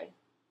 Oh, okay.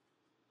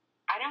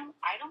 I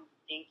don't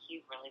think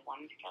he really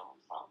wanted to kill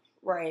himself.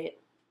 Right.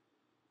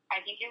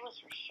 I think it was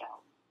for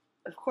show.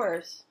 Of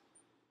course.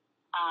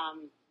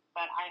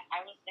 But I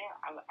was there.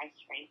 I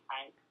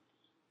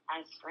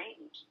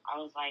screamed. I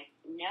was like,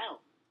 no.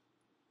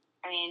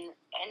 I mean,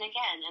 and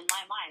again, in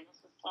my mind,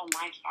 this was still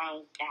my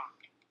child's dad,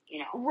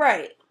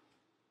 Right.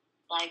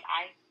 I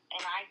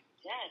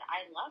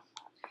love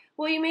him.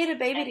 Well, you made a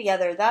baby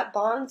together. That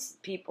bonds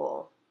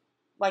people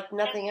like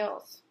nothing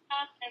else.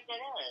 As it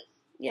is.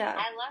 Yeah.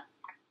 I love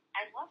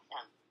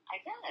him. I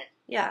did.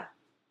 Yeah.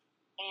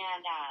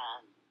 And,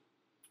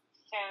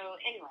 so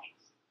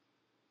anyways,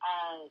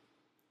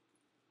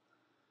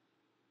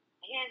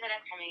 he ended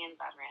up coming in the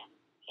bedroom,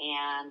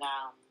 and,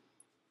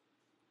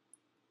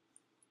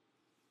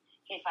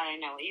 he said, I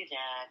know what you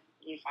did.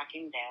 You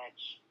fucking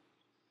bitch.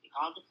 You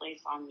called the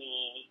police on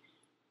me.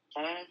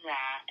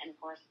 Da-da-da-da. And, of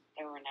course,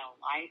 there were no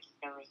lights.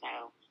 There was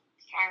no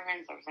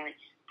sirens. There was nothing.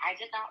 I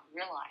did not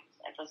realize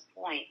at this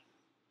point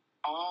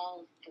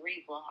all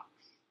 3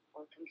 blocks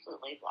were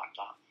completely blocked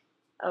off.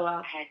 Oh, wow.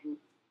 I had no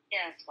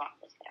idea SWAT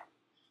was there.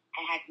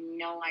 I had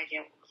no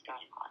idea what was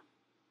going on.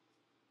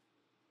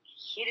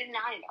 He didn't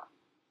either.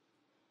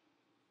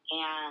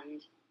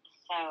 And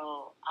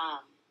so,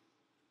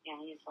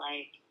 he's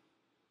like,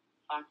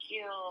 fuck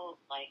you,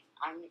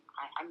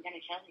 I'm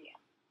gonna kill you.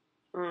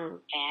 Mm.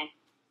 And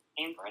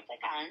aimed for the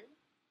gun,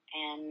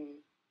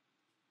 and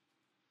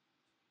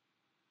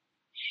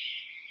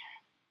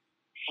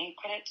he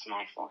put it to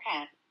my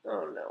forehead.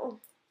 Oh, no.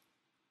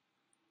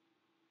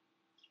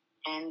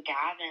 And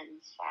Gavin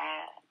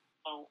said,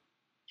 don't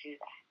do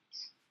that.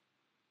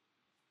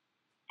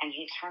 And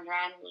he turned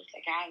around and looked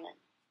at Gavin.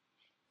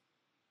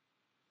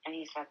 And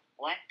he said,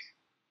 what?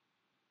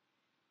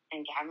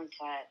 And Gavin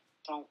said,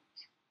 don't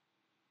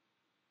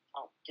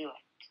do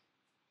it.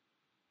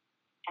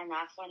 And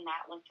that's when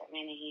Matt looked at me,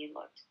 and he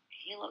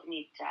looked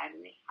me dead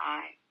in the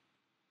eye.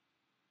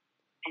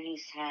 And he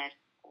said,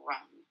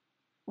 run.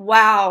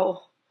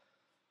 Wow.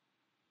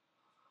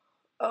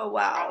 Oh,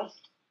 wow. I was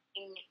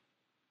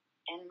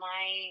in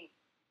my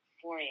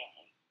foyer,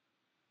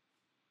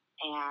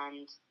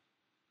 and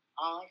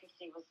all I could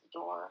see was the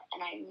door,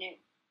 and I knew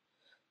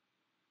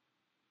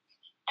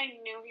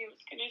he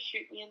was going to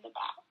shoot me in the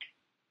back.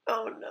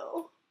 Oh,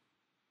 no.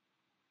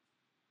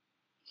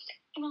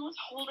 And I was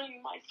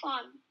holding my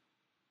son.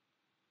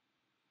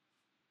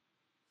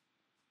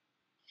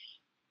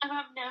 And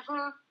I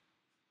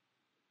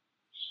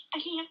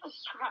can't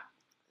describe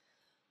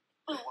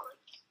the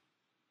words.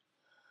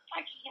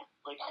 I can't,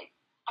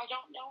 I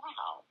don't know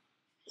how.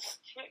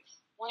 to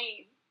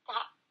explain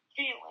that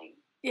feeling.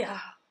 Yeah.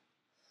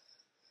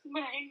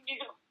 But I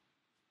knew.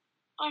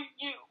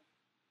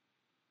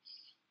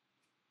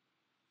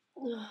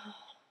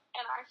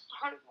 And I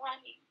started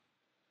running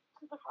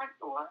to the front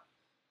door.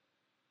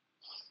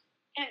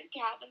 And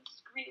Gavin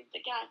screamed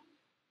again,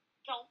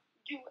 "Don't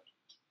do it."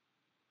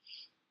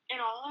 And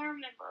all I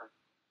remember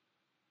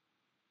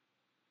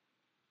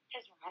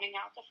is running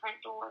out the front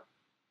door.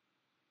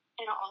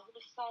 And all of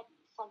a sudden,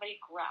 somebody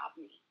grabbed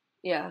me.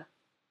 Yeah.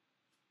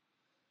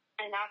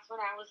 And that's when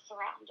I was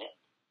surrounded.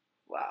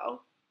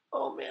 Wow.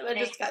 Oh, man, I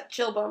just got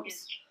chill bumps.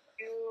 These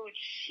huge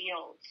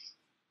shields.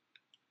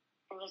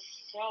 It was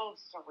so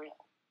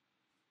surreal.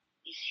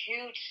 These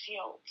huge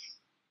shields.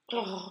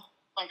 Oh.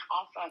 Like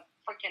off a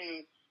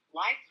freaking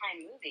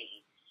Lifetime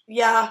movie.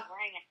 Yeah.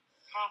 Wearing a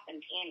top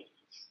and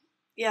panties.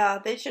 Yeah,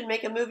 they should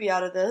make a movie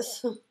out of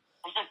this.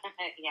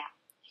 Yeah.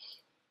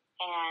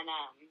 And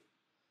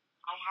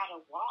I had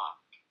to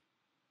walk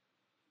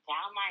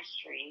down my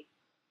street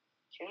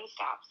to the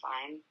stop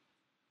sign,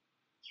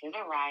 to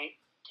the right,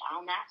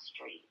 down that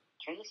street,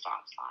 to the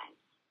stop sign,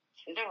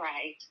 to the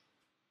right,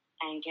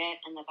 and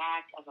get in the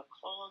back of a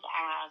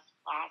cold-ass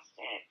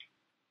plastic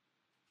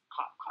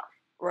cop car.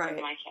 Right.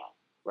 With my kid.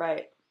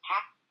 Right.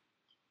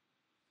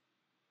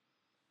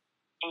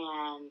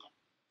 And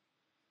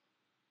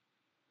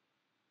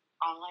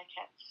all I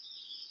kept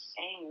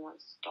saying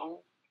was,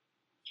 "Don't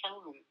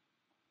kill him."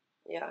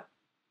 Yeah.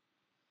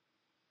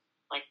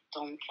 Like,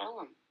 don't kill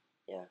him.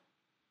 Yeah.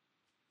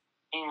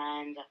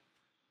 And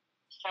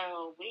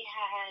so we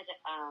had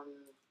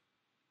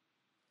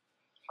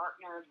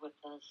partnered with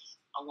this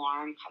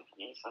alarm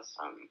company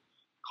system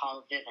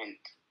called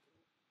Vivint.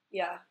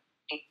 Yeah.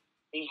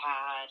 We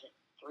had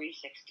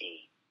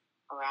 360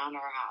 around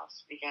our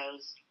house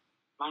because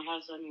my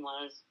husband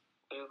was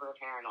uber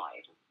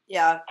paranoid.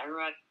 Yeah.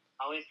 Everyone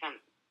always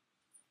coming.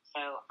 So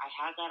I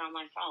had that on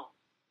my phone.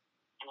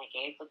 And I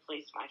gave the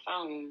police my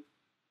phone.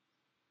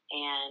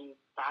 And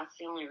that's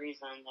the only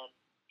reason that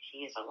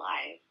he is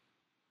alive.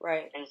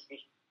 Right. Is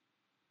because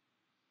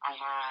I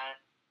had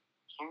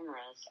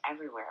cameras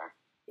everywhere.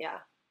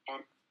 Yeah.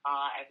 And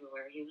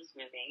everywhere he was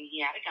moving. He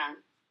had a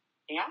gun.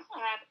 He also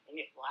had,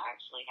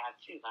 actually had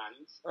 2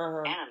 guns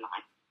and a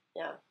knife.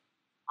 Yeah.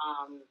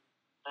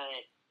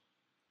 But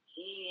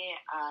he,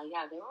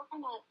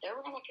 they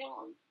were gonna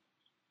kill him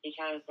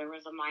because there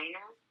was a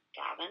minor,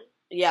 Gavin.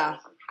 Yeah.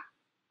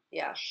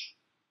 Yeah.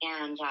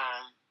 And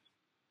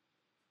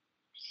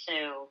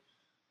so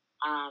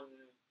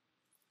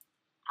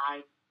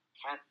I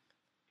kept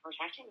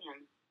protecting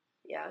him.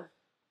 Yeah.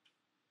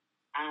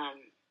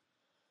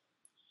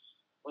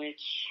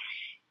 Which,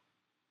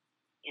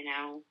 at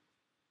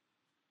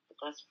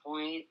this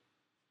point,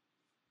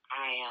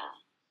 I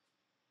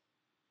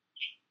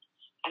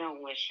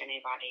don't wish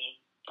anybody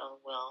ill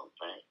will,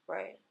 but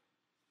right.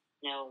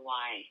 Know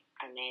why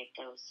I made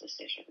those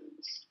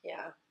decisions.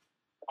 Yeah.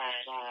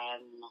 But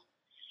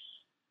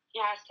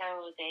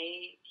so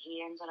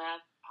he ended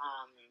up.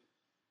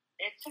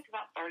 It took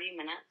about 30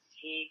 minutes.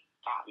 He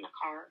got in the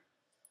car,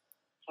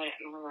 put it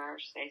in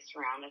reverse. They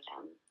surrounded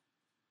him.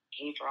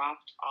 He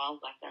dropped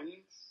all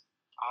weapons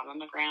out on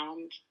the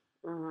ground.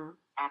 Mm-hmm.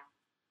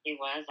 He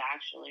was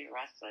actually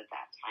arrested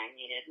that time.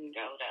 He didn't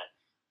go to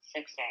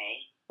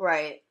 6A.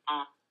 Right.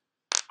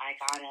 I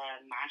got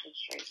a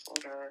magistrate's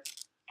order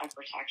of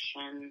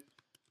protection,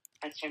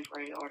 a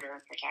temporary order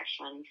of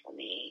protection for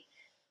me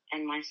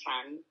and my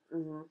son.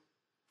 Mm-hmm.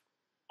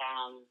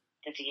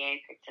 The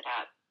DA picked it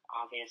up,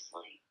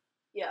 obviously.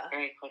 Yeah.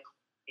 Very quickly.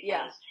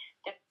 Because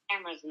the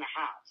cameras in the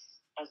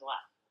house as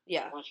well.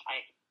 Yeah. Which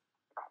I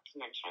forgot to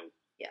mention.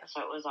 Yeah.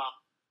 So it was all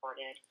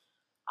recorded.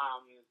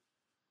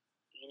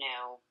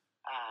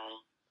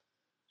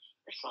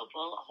 There's still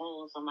bullet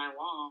holes on my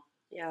wall.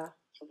 Yeah.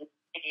 To the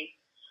day.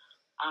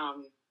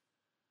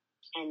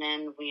 And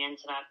then we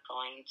ended up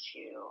going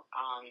to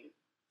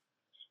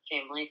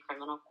family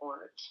criminal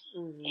court.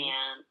 Mm-hmm.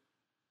 And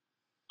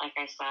like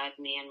I said,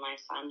 me and my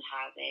son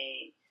have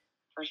a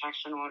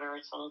protection order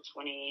until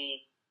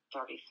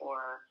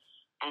 2034.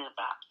 And at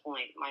that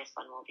point, my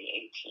son will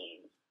be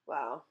 18.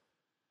 Wow.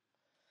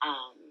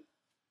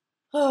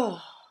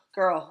 Oh,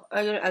 girl,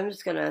 I'm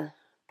just going to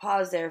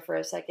pause there for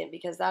a second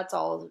because that's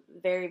all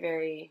very,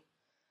 very...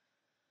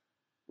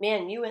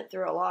 Man, you went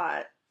through a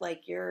lot.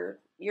 Like,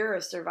 you're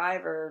a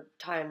survivor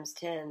times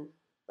 10.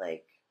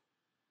 Like,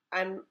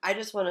 I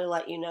just want to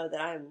let you know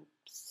that I'm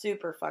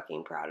super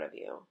fucking proud of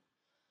you.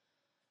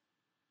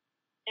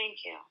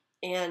 Thank you.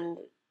 And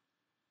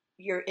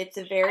it's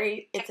a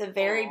very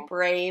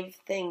brave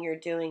thing you're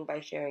doing by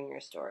sharing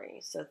your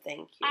story. So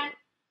thank you. I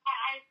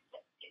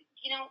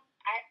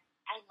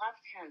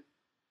loved him.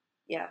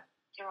 Yeah.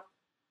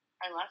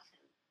 I loved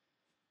him.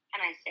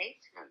 And I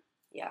saved him.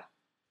 Yeah.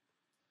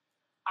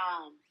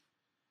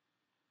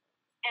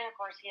 And of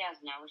course he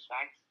has no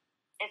respect.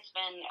 It's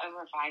been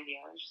over 5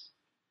 years.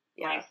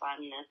 Yeah. My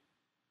son is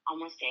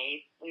almost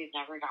 8. We've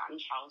never gotten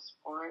child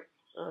support.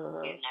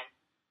 We've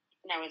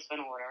never, it's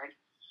been ordered.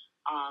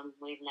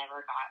 We've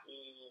never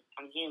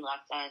gotten, he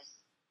left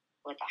us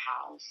with a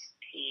house.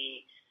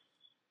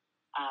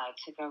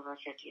 took over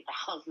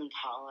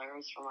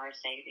 $50,000 from our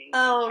savings.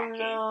 Oh, checking.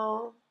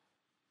 no.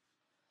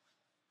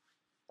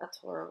 That's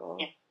horrible.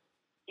 Yeah.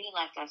 He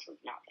left us with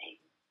nothing.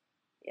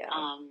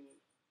 Yeah.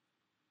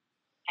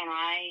 And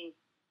I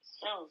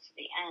still, to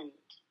the end,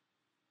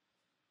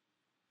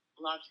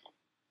 loved him.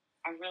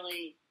 I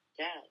really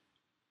did.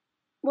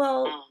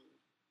 Well,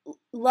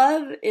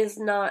 love is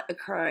not a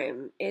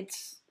crime.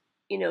 It's,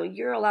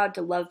 you're allowed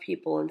to love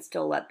people and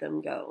still let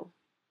them go.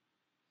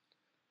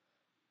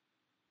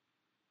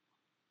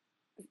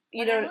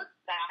 When I look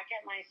back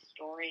at my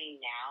story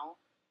now,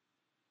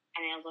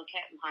 and I look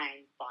at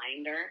my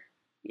binder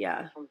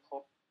from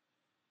court,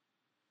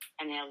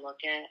 and I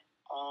look at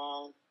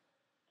all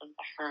of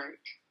the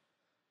hurt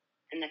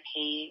and the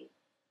pain,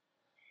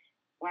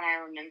 when I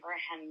remember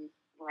him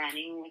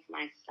running with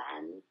my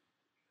son,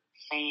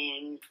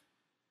 saying,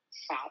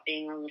 "Stop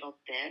being a little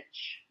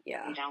bitch.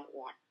 Yeah. You don't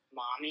want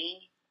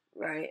mommy.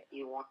 Right.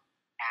 You want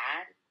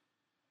dad."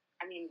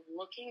 I mean,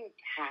 looking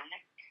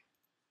back,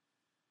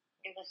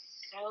 it was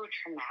so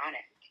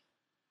traumatic.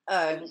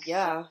 It was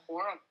so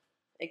horrible.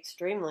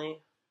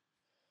 Extremely.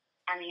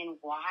 I mean,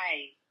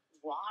 why?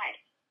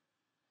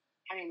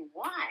 I mean,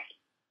 why?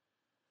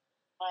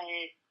 But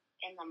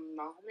in the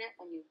moment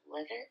when you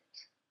live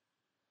it,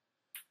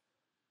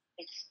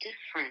 it's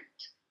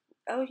different.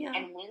 Oh, yeah.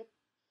 And when you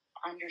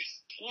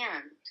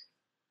understand,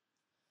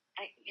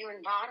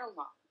 you're not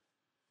alone.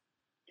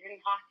 You're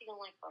not the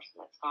only person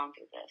that's gone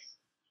through this.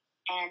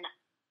 And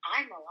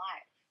I'm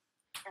alive.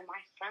 And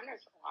my son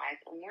is alive.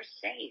 And we're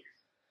safe.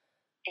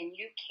 And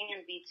you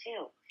can be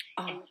too.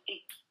 Oh. And,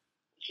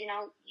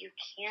 you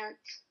can't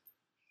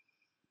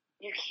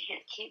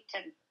keep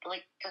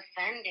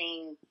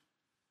defending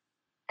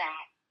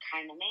that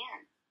kind of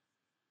man.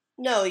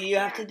 No, you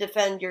have to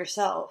defend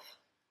yourself.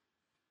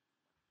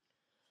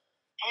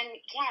 And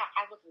yeah,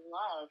 I would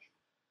love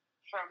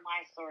for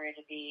my story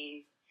to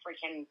be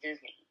freaking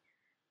Disney.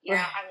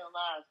 I would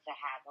love to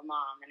have a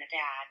mom and a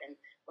dad and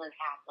live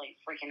happily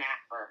freaking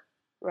ever.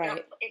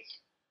 Right.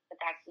 But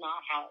that's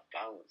not how it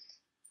goes.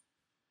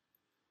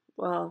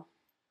 Well,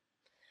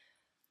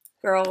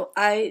 girl,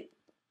 I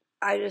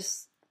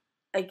just,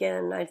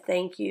 again, I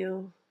thank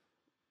you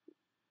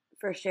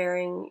for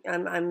sharing.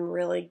 I'm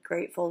really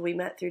grateful. We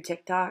met through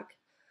TikTok.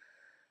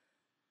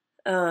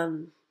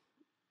 And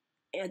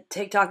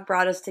TikTok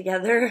brought us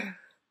together,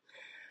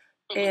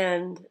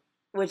 and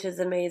which is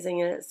amazing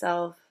in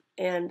itself.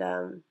 And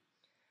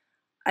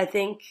I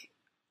think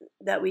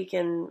that we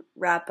can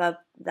wrap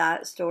up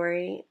that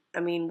story. I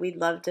mean, we'd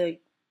love to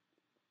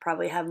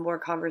probably have more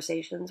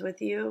conversations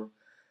with you,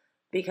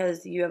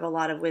 because you have a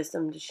lot of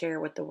wisdom to share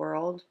with the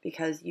world,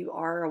 because you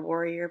are a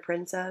warrior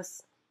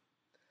princess.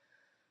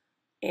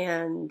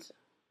 And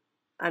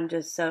I'm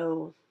just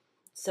so,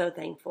 so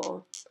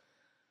thankful.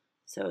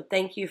 So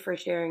thank you for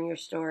sharing your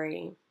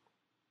story.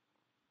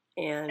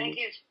 And thank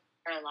you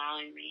for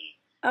allowing me.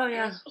 Oh,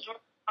 yeah. This was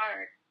really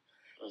hard.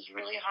 It was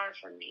really hard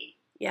for me.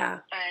 Yeah.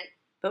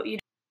 But you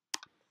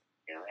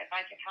if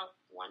I could help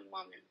one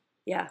woman.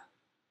 Yeah.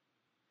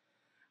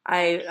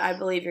 I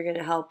believe you're going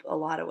to help a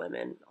lot of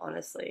women,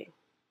 honestly.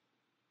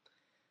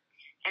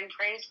 And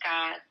praise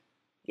God.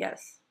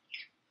 Yes.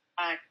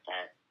 That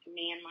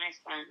me and my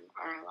son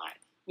are alive.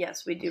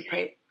 Yes, we do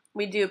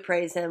we do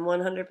praise him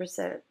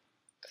 100%.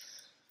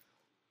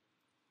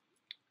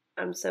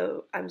 I'm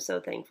so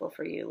thankful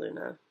for you,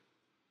 Luna.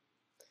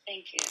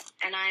 Thank you.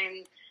 And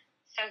I'm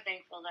so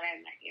thankful that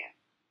I met you.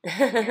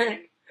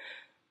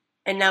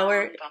 And now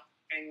we're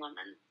God-fearing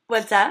woman.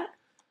 What's that?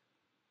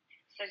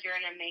 So you're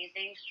an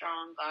amazing,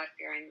 strong,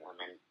 God-fearing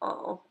woman.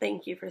 Oh,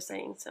 thank you for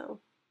saying so.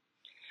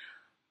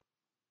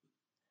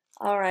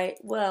 All right.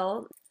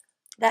 Well,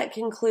 that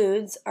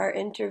concludes our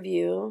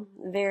interview,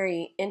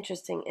 very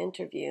interesting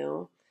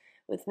interview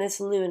with Miss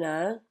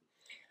Luna.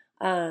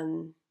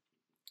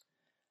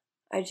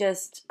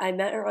 I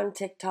met her on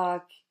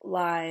TikTok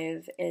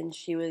live, and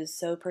she was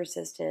so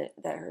persistent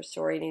that her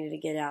story needed to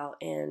get out,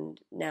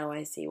 and now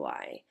I see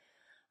why.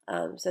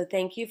 So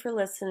thank you for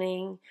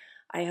listening.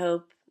 I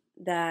hope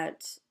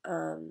that,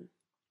 the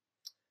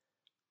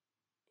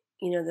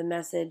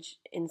message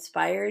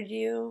inspired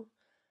you.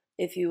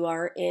 If you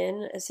are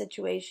in a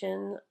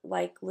situation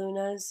like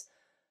Luna's,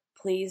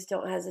 please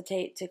don't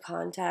hesitate to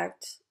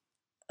contact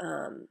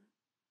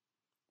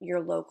your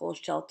local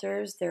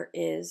shelters. There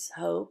is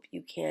hope.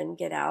 You can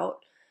get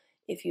out.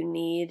 If you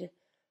need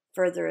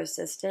further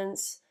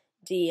assistance,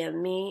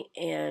 DM me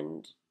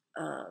and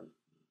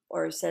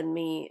or send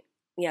me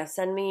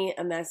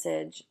a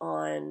message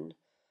on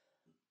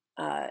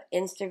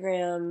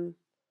Instagram.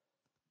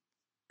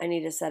 I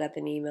need to set up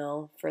an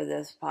email for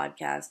this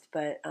podcast,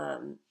 but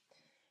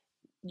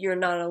you're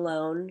not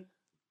alone,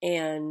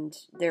 and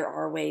there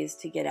are ways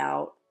to get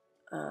out.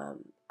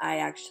 I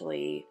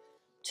actually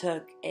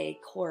took a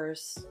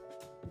course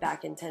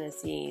back in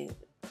Tennessee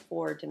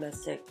for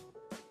domestic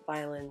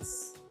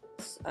violence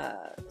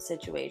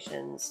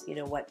situations,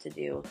 what to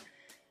do,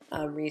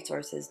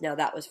 resources. Now,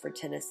 that was for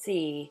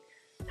Tennessee.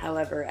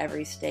 However,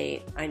 every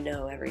state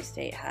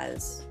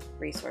has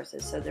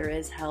resources, so there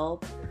is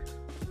help.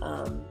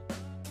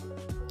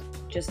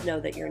 just know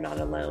that you're not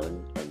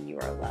alone and you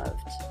are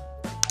loved.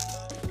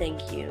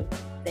 Thank you.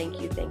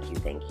 Thank you, thank you,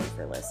 thank you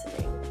for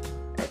listening.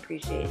 I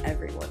appreciate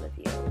every one of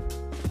you.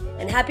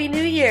 And Happy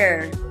New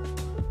Year!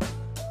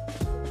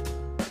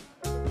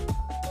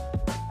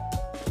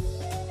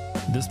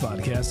 This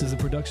podcast is a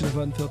production of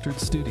Unfiltered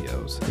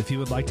Studios. If you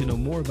would like to know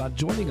more about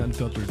joining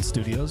Unfiltered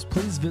Studios,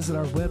 please visit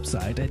our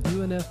website at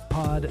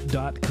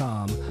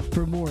unfpod.com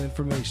for more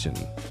information.